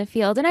liked her on the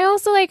field. And I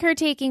also like her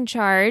taking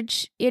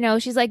charge. You know,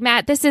 she's like,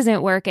 Matt, this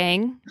isn't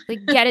working.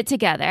 Like, get it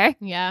together.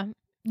 Yeah.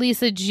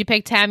 Lisa, did you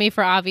pick Tammy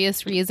for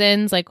obvious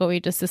reasons, like what we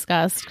just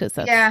discussed? Because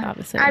that's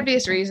obviously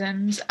obvious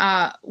reasons.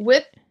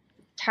 With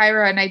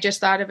Tyra, and I just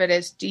thought of it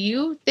as, do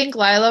you think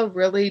Lila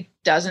really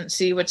doesn't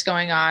see what's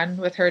going on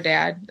with her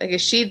dad? Like,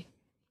 is she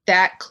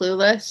that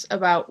clueless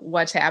about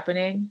what's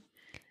happening?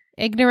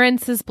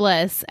 Ignorance is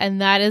bliss,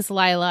 and that is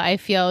Lila. I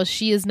feel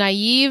she is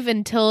naive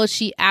until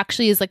she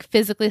actually is like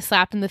physically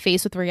slapped in the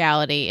face with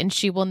reality, and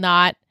she will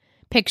not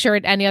picture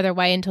it any other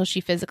way until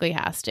she physically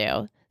has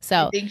to.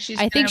 So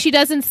I think she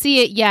doesn't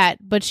see it yet,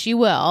 but she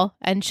will,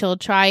 and she'll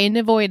try and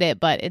avoid it,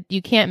 but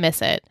you can't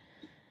miss it.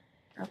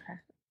 Okay.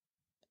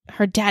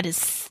 Her dad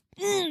is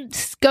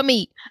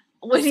scummy.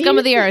 When Scum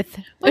of the earth.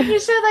 When you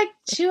said like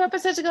 2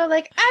 episodes ago,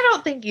 like, I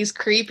don't think he's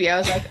creepy, I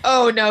was like,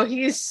 oh no,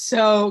 he's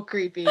so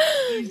creepy.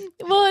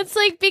 Well, it's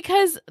like,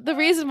 because the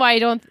reason why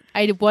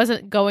I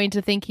wasn't going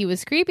to think he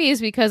was creepy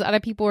is because other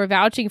people were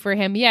vouching for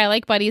him. Yeah, I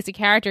like Buddy as a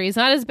character. He's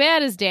not as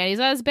bad as Dan. He's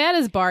not as bad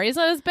as Bart. He's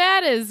not as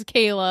bad as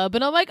Caleb.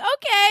 And I'm like,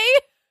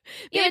 okay.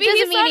 Yeah, Maybe it doesn't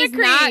he's mean not a he's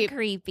not creep.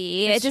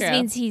 creepy. That's it just true.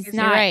 means he's You're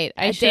not right.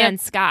 I a should've- Dan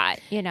Scott,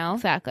 you know?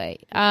 Exactly.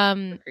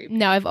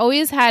 No, I've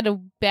always had a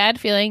bad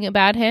feeling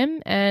about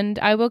him, and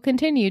I will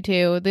continue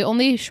to. The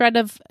only shred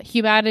of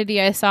humanity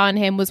I saw in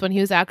him was when he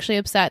was actually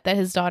upset that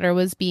his daughter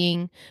was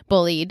being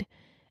bullied.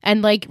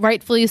 And, like,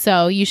 rightfully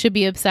so. You should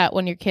be upset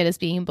when your kid is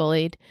being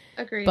bullied.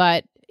 Agreed.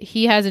 But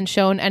he hasn't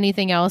shown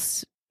anything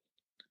else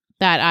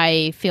that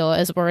I feel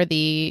is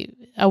worthy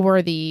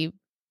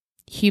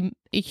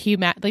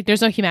like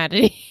there's no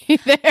humanity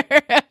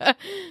there.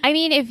 I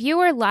mean, if you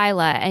were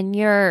Lila and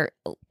you're,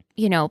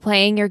 you know,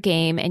 playing your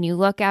game and you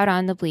look out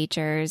on the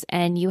bleachers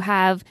and you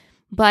have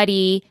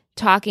Buddy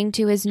talking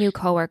to his new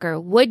coworker,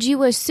 would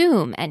you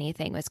assume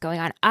anything was going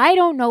on? I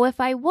don't know if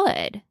I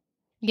would.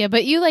 Yeah,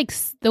 but you like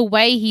the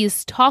way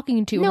he's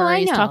talking to her. I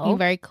He's know. talking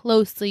very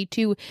closely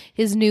to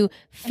his new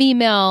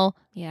female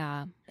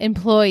Yeah.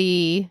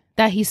 employee.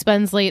 that he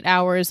spends late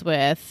hours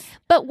with.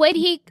 But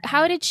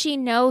how did she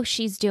know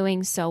she's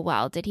doing so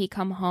well? Did he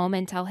come home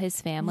and tell his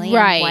family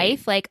Right. and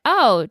wife, like,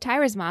 oh,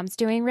 Tyra's mom's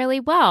doing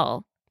really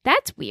well?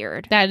 That's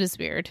weird. That is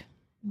weird.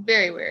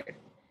 Very weird.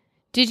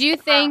 Did you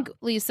think,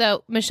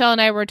 Lisa, Michelle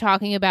and I were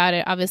talking about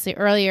it obviously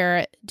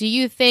earlier. Do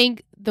you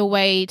think the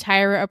way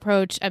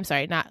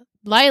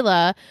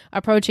Lila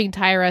approaching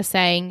Tyra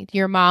saying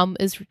your mom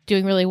is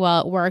doing really well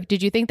at work,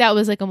 did you think that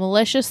was like a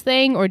malicious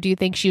thing, or do you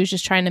think she was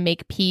just trying to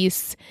make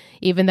peace,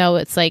 even though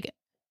it's like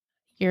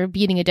you're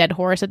beating a dead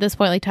horse at this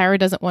point? Like Tyra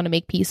doesn't want to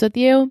make peace with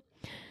you?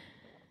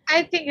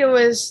 I think it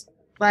was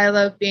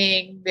Lila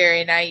being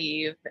very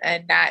naive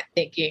and not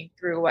thinking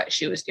through what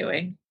she was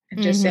doing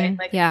and just saying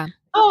like, yeah.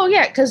 Oh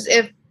yeah, because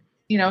if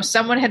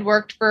someone had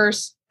worked for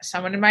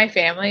someone in my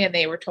family and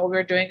they were told we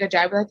were doing a good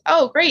job, like,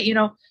 oh great, you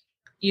know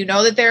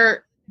that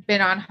they're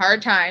been on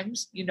hard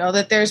times,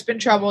 that there's been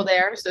trouble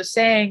there. So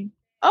saying,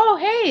 oh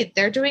hey,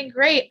 they're doing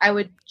great, I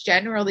would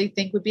generally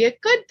think would be a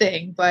good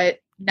thing, but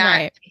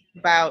not thinking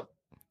about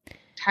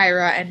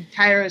Tyra and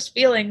Tyra's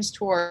feelings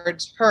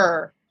towards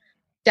her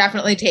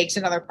definitely takes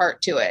another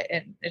part to it.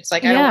 And it's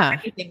like, I don't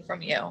want anything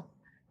from you.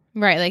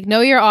 Right. Like,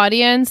 know your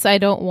audience. I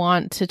don't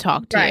want to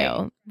talk to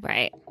you.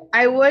 Right.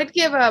 I would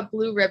give a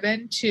blue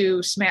ribbon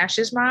to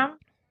Smash's mom.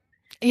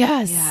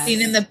 Yes.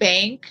 Seen in the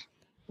bank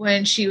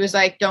when she was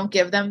like, don't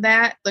give them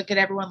that. Look at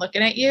everyone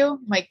looking at you.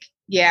 I'm like,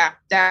 yeah,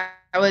 that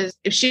was,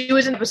 if she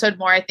was in episode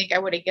more, I think I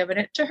would have given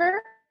it to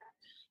her.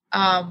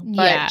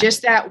 But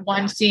just that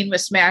one scene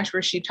with Smash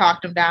where she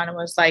talked him down and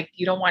was like,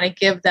 you don't want to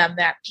give them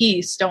that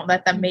piece. Don't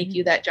let them make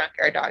you that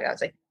junkyard dog. I was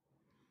like,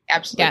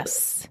 absolutely.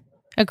 Yes.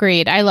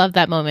 Agreed. I love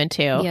that moment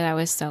too. Yeah, that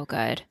was so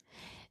good.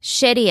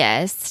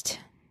 Shittiest.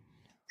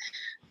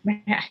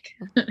 Mac.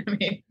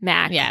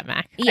 Mac. Yeah,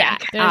 Mac. Yeah.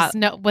 There's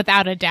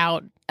without a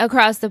doubt.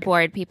 Across the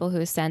board, people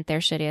who sent their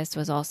shittiest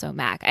was also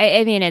Mac.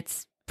 I mean,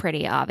 it's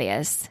pretty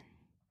obvious.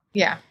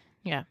 Yeah.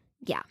 Yeah.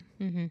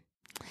 Mm-hmm.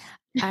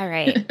 All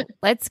right.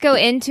 Let's go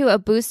into a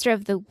booster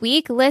of the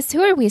week. Liz,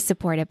 who are we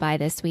supported by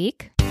this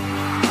week?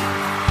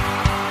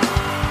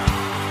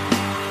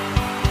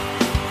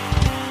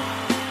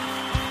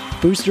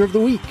 Booster of the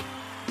week.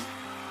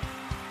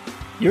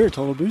 You're a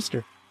total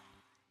booster.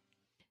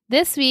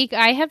 This week,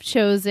 I have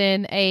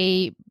chosen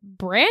a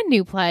brand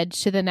new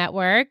pledge to the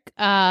network.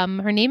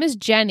 Her name is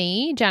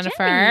Jennifer.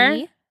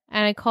 Jenny.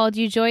 And I called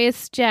you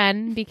Joyous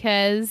Jen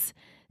because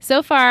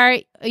so far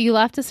you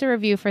left us a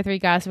review for Three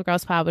Gossip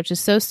Girls Pod, which is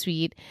so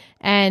sweet.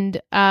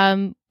 And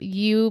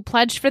you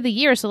pledged for the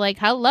year. So like,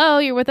 hello,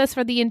 you're with us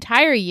for the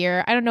entire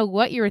year. I don't know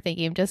what you were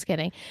thinking. I'm just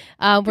kidding.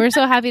 We're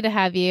so happy to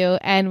have you.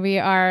 And we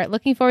are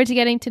looking forward to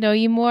getting to know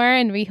you more.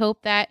 And we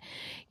hope that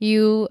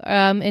you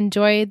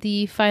enjoy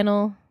the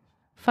final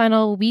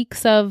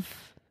weeks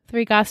of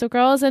Three Gossip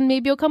Girls, and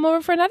maybe you'll come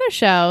over for another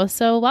show.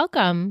 So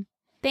welcome.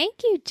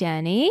 Thank you,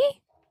 Jenny.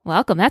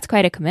 Welcome. That's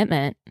quite a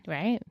commitment.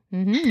 Right.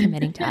 Mm-hmm.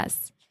 Committing to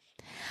us.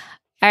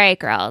 All right,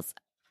 girls.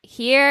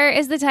 Here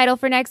is the title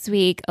for next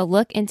week, A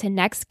Look into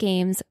Next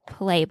Game's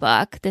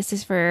Playbook. This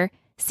is for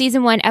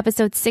Season 1,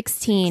 Episode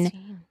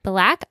 16,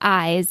 Black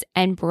Eyes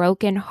and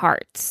Broken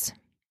Hearts.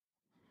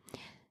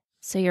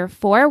 So your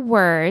 4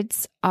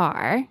 words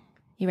are,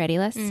 you ready,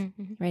 Liz?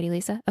 Mm-hmm. Ready,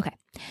 Lisa? Okay.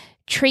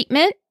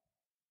 Treatment,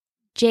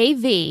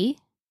 JV,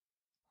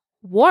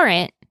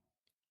 warrant,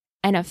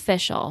 and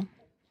official.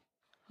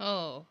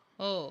 Oh.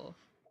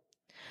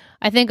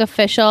 I think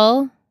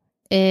official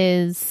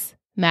is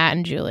Matt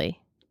and Julie.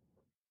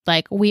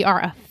 Like, we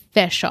are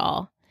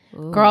official.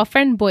 Ooh.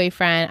 Girlfriend,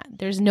 boyfriend.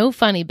 There's no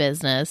funny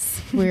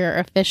business. We're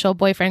official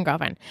boyfriend,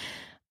 girlfriend.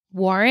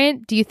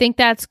 Warrant, do you think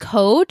that's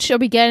Coach? Are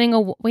we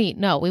getting wait,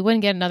 no, we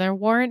wouldn't get another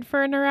warrant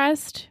for an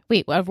arrest?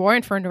 Wait, a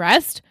warrant for an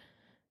arrest?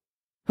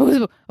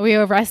 Are we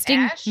arresting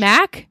Smash?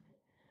 Mac?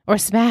 Or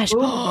Smash? Ooh,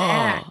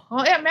 Mac.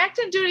 Well, yeah, Mac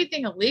didn't do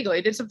anything illegal.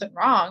 He did something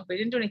wrong, but he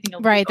didn't do anything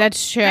illegal. Right,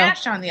 that's true.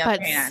 Smash, on the other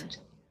But hand.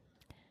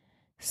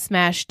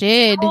 Smash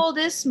did. How old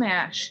is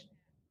Smash?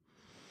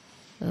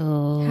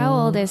 Oh. How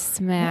old is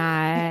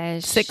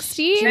Smash?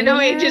 16? I know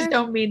ages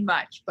don't mean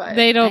much, but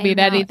They don't mean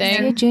I know. anything. Is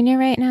he a junior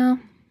right now?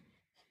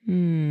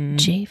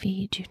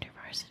 JV Junior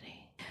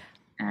Varsity.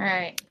 all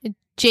right.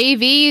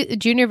 JV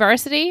Junior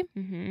Varsity?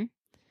 Mm-hmm.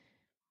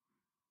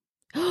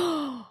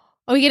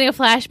 Are we getting a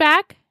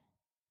flashback?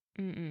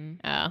 Mm-mm.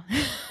 Oh.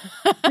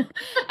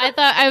 I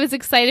thought I was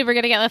excited we're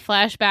going to get a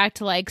flashback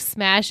to like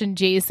Smash and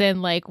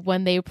Jason, like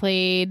when they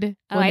played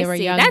when they were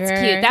see. younger.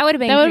 That's cute. That would have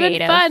been That would have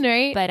creative. been fun,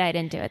 right? But I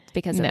didn't do it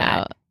because of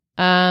no.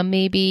 that.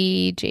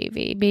 Maybe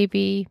JV.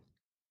 Maybe.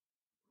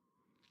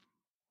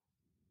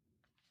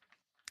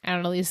 I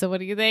don't know, Lisa. What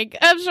do you think?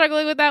 I'm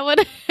struggling with that one.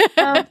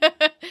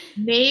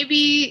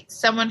 Maybe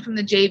someone from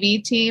the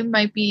JV team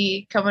might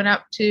be coming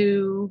up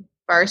to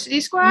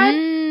varsity squad.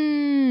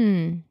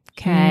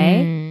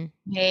 Okay.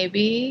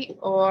 Maybe,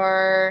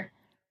 or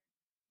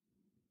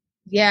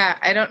yeah,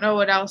 I don't know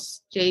what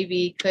else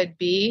JV could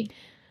be.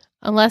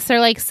 Unless they're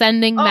like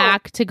sending Oh.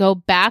 Mac to go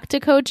back to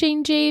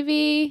coaching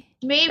JV.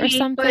 Maybe, Or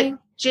something. but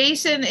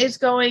Jason is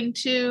going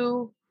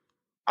to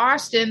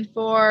Austin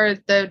for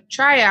the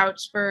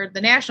tryouts for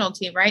the national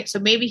team, right? So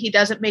maybe he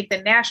doesn't make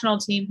the national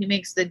team, he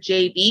makes the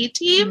JV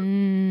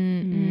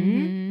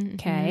team.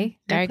 Okay.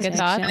 Very good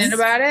thoughts. Excited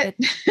about it.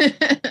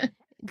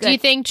 Do you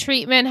think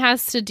treatment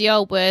has to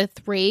deal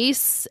with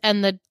race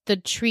and the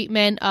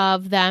treatment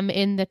of them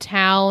in the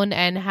town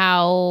and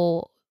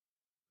how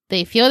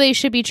they feel they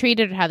should be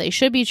treated, how they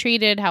should be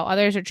treated, how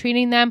others are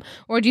treating them?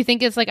 Or do you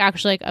think it's like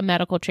actually like a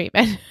medical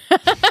treatment?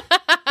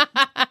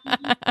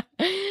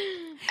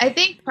 I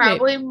think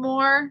probably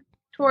more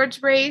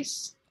towards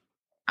race.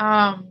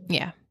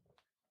 Yeah.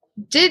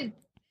 Did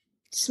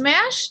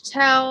Smash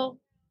tell?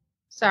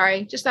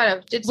 Sorry, just thought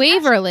of did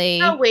Waverly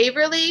Smash tell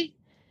Waverly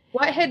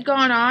what had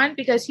gone on,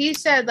 because he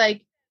said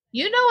like,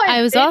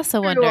 I was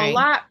also wondering wondering a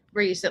lot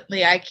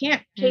recently. I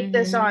can't take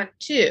this on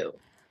too.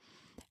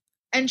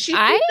 And she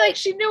seemed like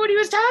she knew what he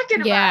was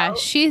talking about. Yeah,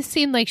 she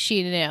seemed like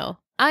she knew.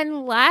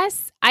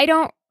 Unless I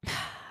don't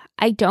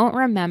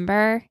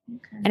remember,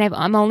 and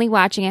I'm only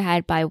watching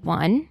ahead by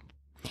one.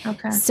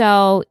 Okay.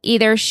 So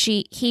either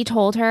he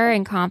told her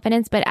in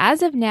confidence, but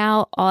as of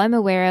now, all I'm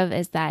aware of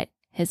is that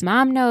his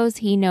mom knows,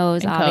 he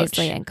knows, and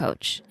obviously, Coach. And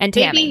Coach and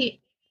Tammy.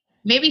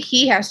 Maybe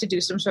he has to do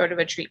some sort of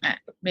a treatment.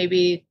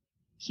 Maybe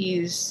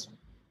I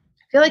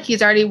feel like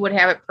he's already would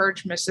have it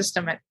purged from his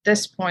system at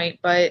this point,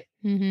 but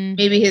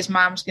maybe his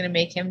mom's going to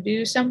make him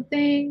do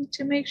something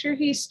to make sure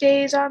he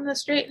stays on the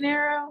straight and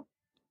narrow.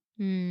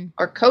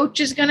 Or Coach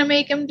is going to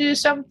make him do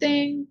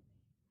something.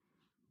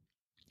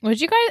 How'd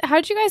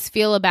you guys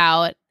feel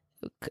about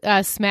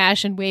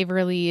Smash and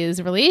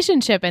Waverly's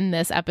relationship in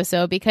this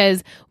episode?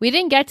 Because we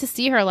didn't get to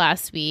see her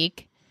last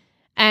week.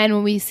 And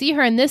when we see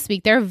her in this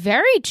week, they're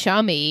very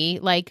chummy,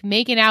 like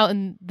making out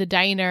in the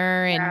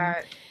diner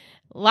and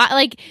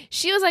like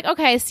she was like,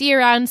 okay, I see you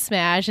around,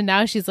 Smash. And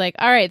now she's like,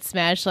 all right,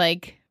 Smash,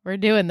 like we're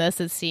doing this,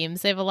 it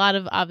seems. They have a lot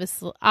of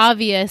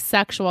obvious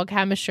sexual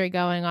chemistry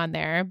going on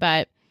there.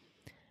 But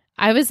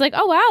I was like,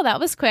 oh, wow,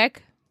 that was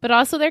quick. But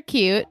also they're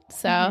cute.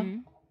 So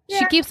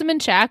she keeps them in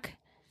check.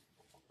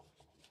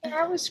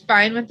 I was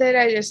fine with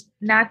it.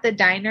 Not the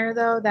diner,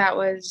 though. That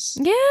was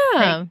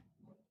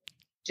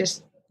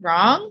just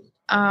wrong.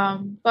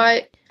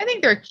 But I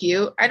think they're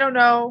cute. I don't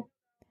know.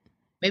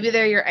 Maybe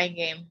they're your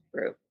endgame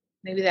group.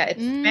 Maybe that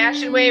it's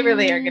Smash and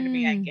Waverly are going to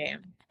be endgame.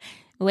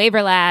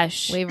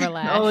 Waverlash.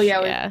 Oh,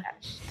 yeah.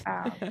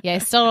 Yeah, I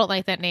still don't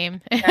like that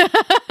name. Yeah.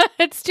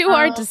 It's too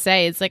hard to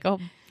say. It's like a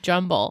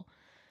jumble.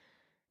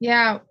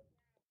 Yeah.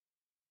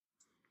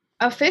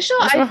 Official,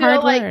 I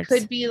feel like words.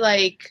 could be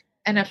like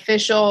an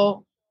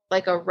official,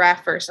 like a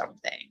ref or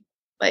something.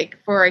 Like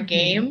for a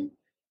game,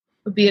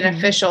 would be an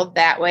official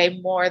that way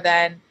more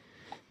than,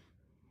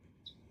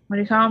 what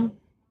do you call them?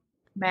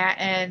 Matt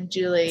and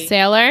Julie.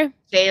 Sailor.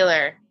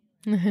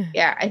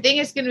 Yeah, I think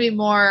it's going to be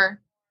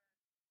more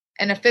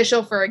an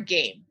official for a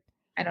game.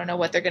 I don't know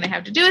what they're going to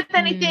have to do with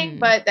anything,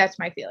 but that's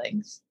my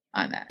feelings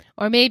on that.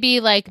 Or maybe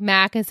like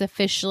Mac is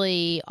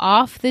officially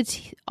off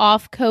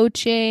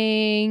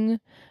coaching,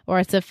 or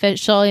it's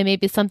official. It may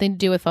be something to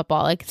do with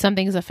football. Like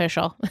something's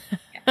official.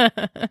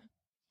 Yeah.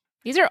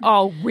 These are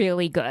all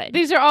really good.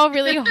 These are all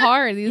really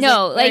hard. These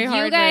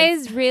you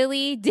guys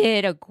really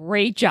did a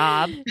great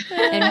job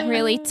and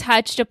really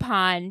touched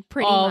upon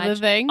pretty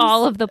much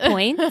all of the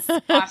points.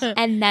 Awesome.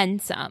 And then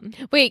some.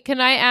 Wait, can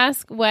I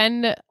ask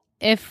when,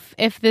 if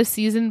this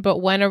season, but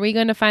when are we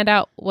going to find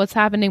out what's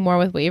happening more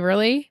with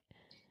Waverly?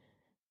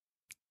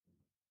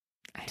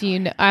 Do you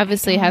know?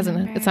 Obviously,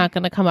 it's not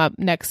going to come up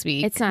next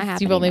week. It's not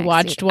happening. You've only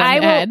watched one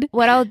ahead.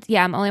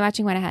 I'm only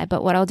watching one ahead.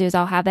 But what I'll do is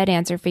I'll have that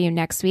answer for you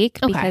next week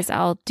because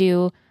I'll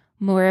do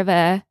more of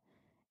a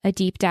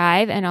deep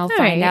dive and I'll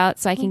find out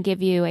so I can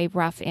give you a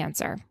rough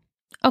answer.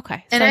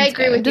 Okay, and I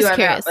agree with you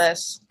about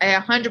this. I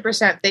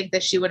 100% think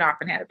that she went off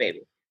and had a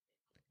baby.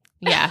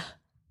 Yeah,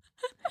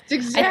 it's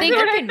exactly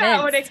what I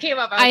thought when it came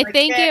up. I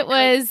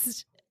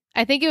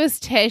think it was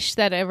Tish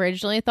that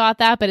originally thought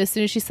that, but as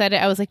soon as she said it,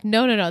 I was like,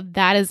 no,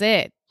 that is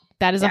it.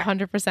 That is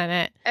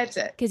 100% it. That's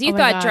it. Because you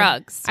thought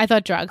drugs. I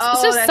thought drugs. Oh,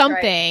 it's just right.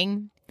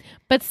 something.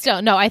 But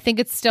still, no, I think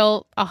it's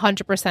still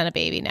 100% a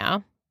baby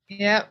now.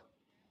 Yep.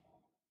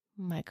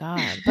 Oh my God.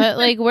 But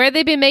like, where have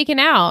they been making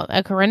out?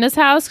 At Corinna's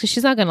house? Because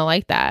she's not going to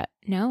like that.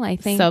 No, I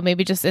think. So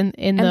maybe just in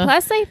and the.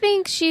 Plus, I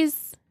think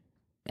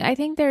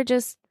they're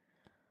just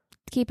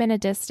keeping a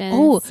distance.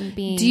 Oh, and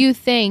being... do you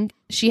think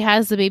she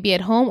has the baby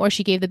at home or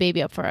she gave the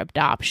baby up for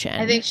adoption?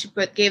 I think she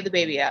gave the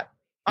baby up.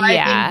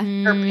 Yeah. I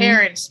think her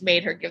parents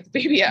made her give the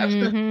baby up.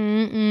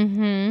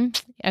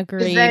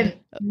 Agreed. Then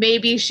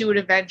maybe she would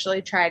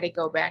eventually try to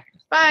go back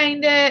and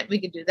find it.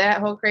 We could do that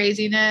whole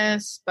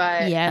craziness.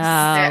 But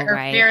yes. Her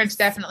parents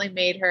definitely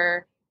made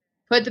her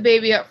put the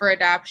baby up for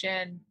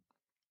adoption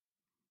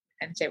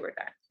and say we're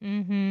done.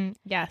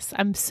 Yes,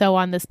 I'm so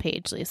on this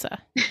page,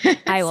 Lisa.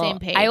 I will. Same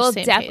page, I will.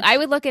 same page. I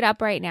would look it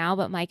up right now,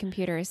 but my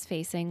computer is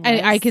facing.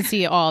 I can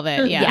see all of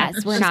it. Yeah.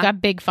 Yes, She's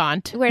got big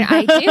font.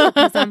 I do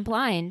because I'm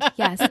blind.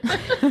 Yes.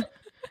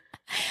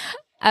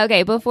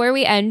 Okay. Before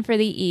we end for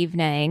the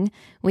evening,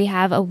 we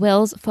have a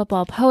Will's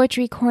football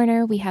poetry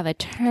corner. We have a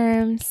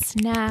term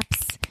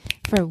snaps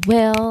for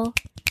Will.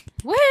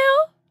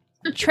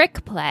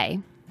 Trick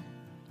play.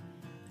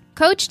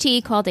 Coach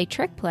T called a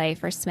trick play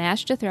for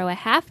Smash to throw a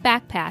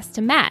half-back pass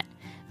to Matt.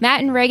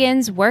 Matt and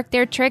Riggins work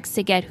their tricks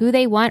to get who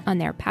they want on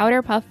their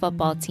Powder Puff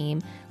football team.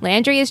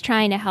 Landry is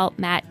trying to help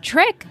Matt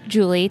trick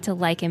Julie to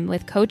like him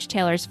with Coach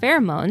Taylor's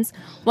pheromones,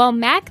 while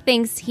Mac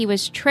thinks he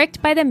was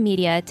tricked by the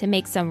media to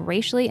make some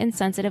racially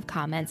insensitive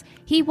comments.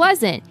 He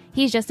wasn't.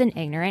 He's just an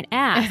ignorant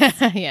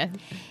ass. Yeah.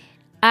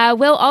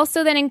 Will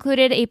also then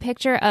included a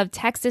picture of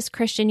Texas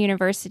Christian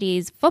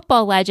University's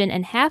football legend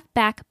and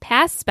halfback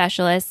pass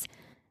specialist,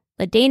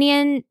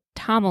 LaDainian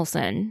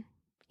Tomlinson.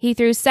 He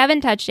threw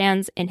 7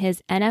 touchdowns in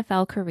his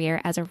NFL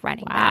career as a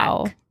running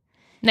back.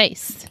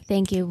 Nice.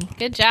 Thank you.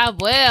 Good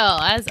job, Will,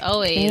 as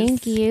always.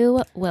 Thank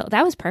you, Will.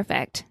 That was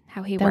perfect,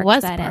 how he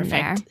worked that in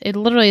there. It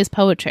literally is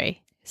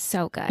poetry.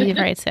 So good. He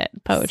writes it.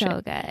 Poetry.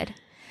 So good.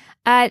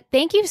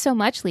 Thank you so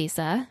much,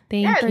 Lisa.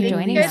 Thank you for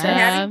joining you guys us. for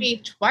having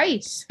me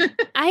twice.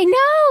 I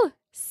know.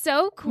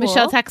 So cool.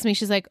 Michelle texts me.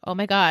 She's like, oh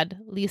my God,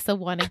 Lisa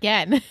won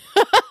again.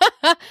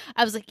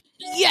 I was like,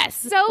 yes,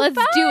 So let's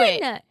fun. do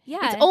it. Yeah.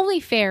 It's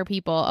only fair,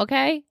 people,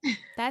 okay?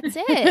 That's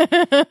it.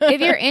 If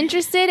you're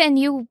interested and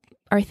you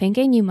are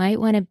thinking you might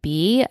want to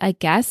be a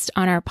guest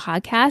on our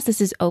podcast,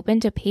 this is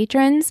open to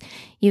patrons.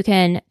 You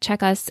can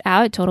check us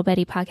out at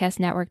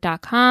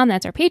TotalBettyPodcastNetwork.com.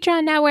 That's our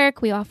Patreon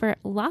network. We offer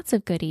lots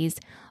of goodies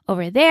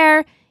over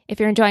there. If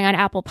you're enjoying on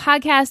Apple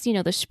Podcasts, you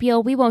know the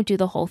spiel. We won't do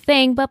the whole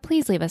thing, but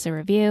please leave us a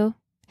review.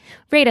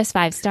 Rate us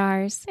 5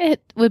 stars.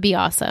 It would be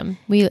awesome.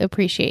 We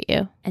appreciate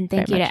you. And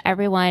thank you to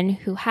everyone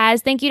who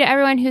has. Thank you to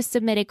everyone who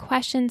submitted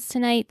questions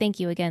tonight. Thank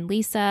you again,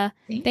 Lisa.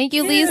 Thank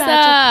you, Lisa. Such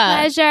a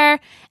pleasure.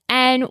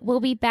 And we'll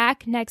be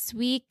back next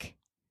week.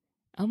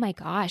 Oh my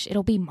gosh,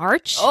 it'll be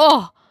March.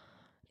 Oh,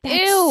 That's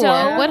ew.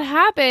 so What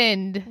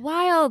happened?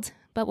 wild.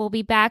 But we'll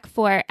be back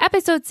for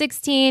episode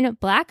 16,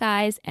 Black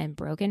Eyes and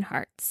Broken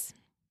Hearts.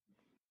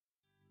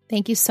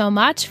 Thank you so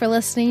much for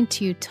listening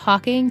to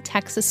Talking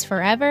Texas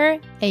Forever,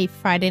 a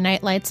Friday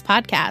Night Lights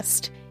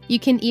podcast. You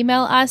can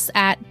email us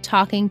at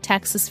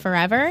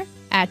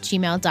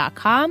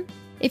talkingtexasforever@gmail.com.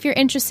 If you're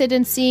interested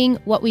in seeing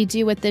what we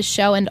do with this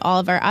show and all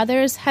of our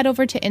others, head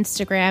over to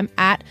Instagram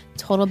at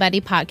Total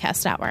Betty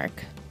Podcast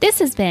Network. This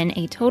has been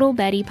a Total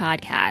Betty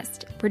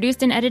podcast,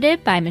 produced and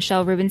edited by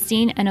Michelle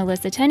Rubenstein and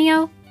Alyssa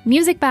Tenio,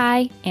 music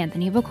by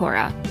Anthony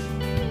Vacora.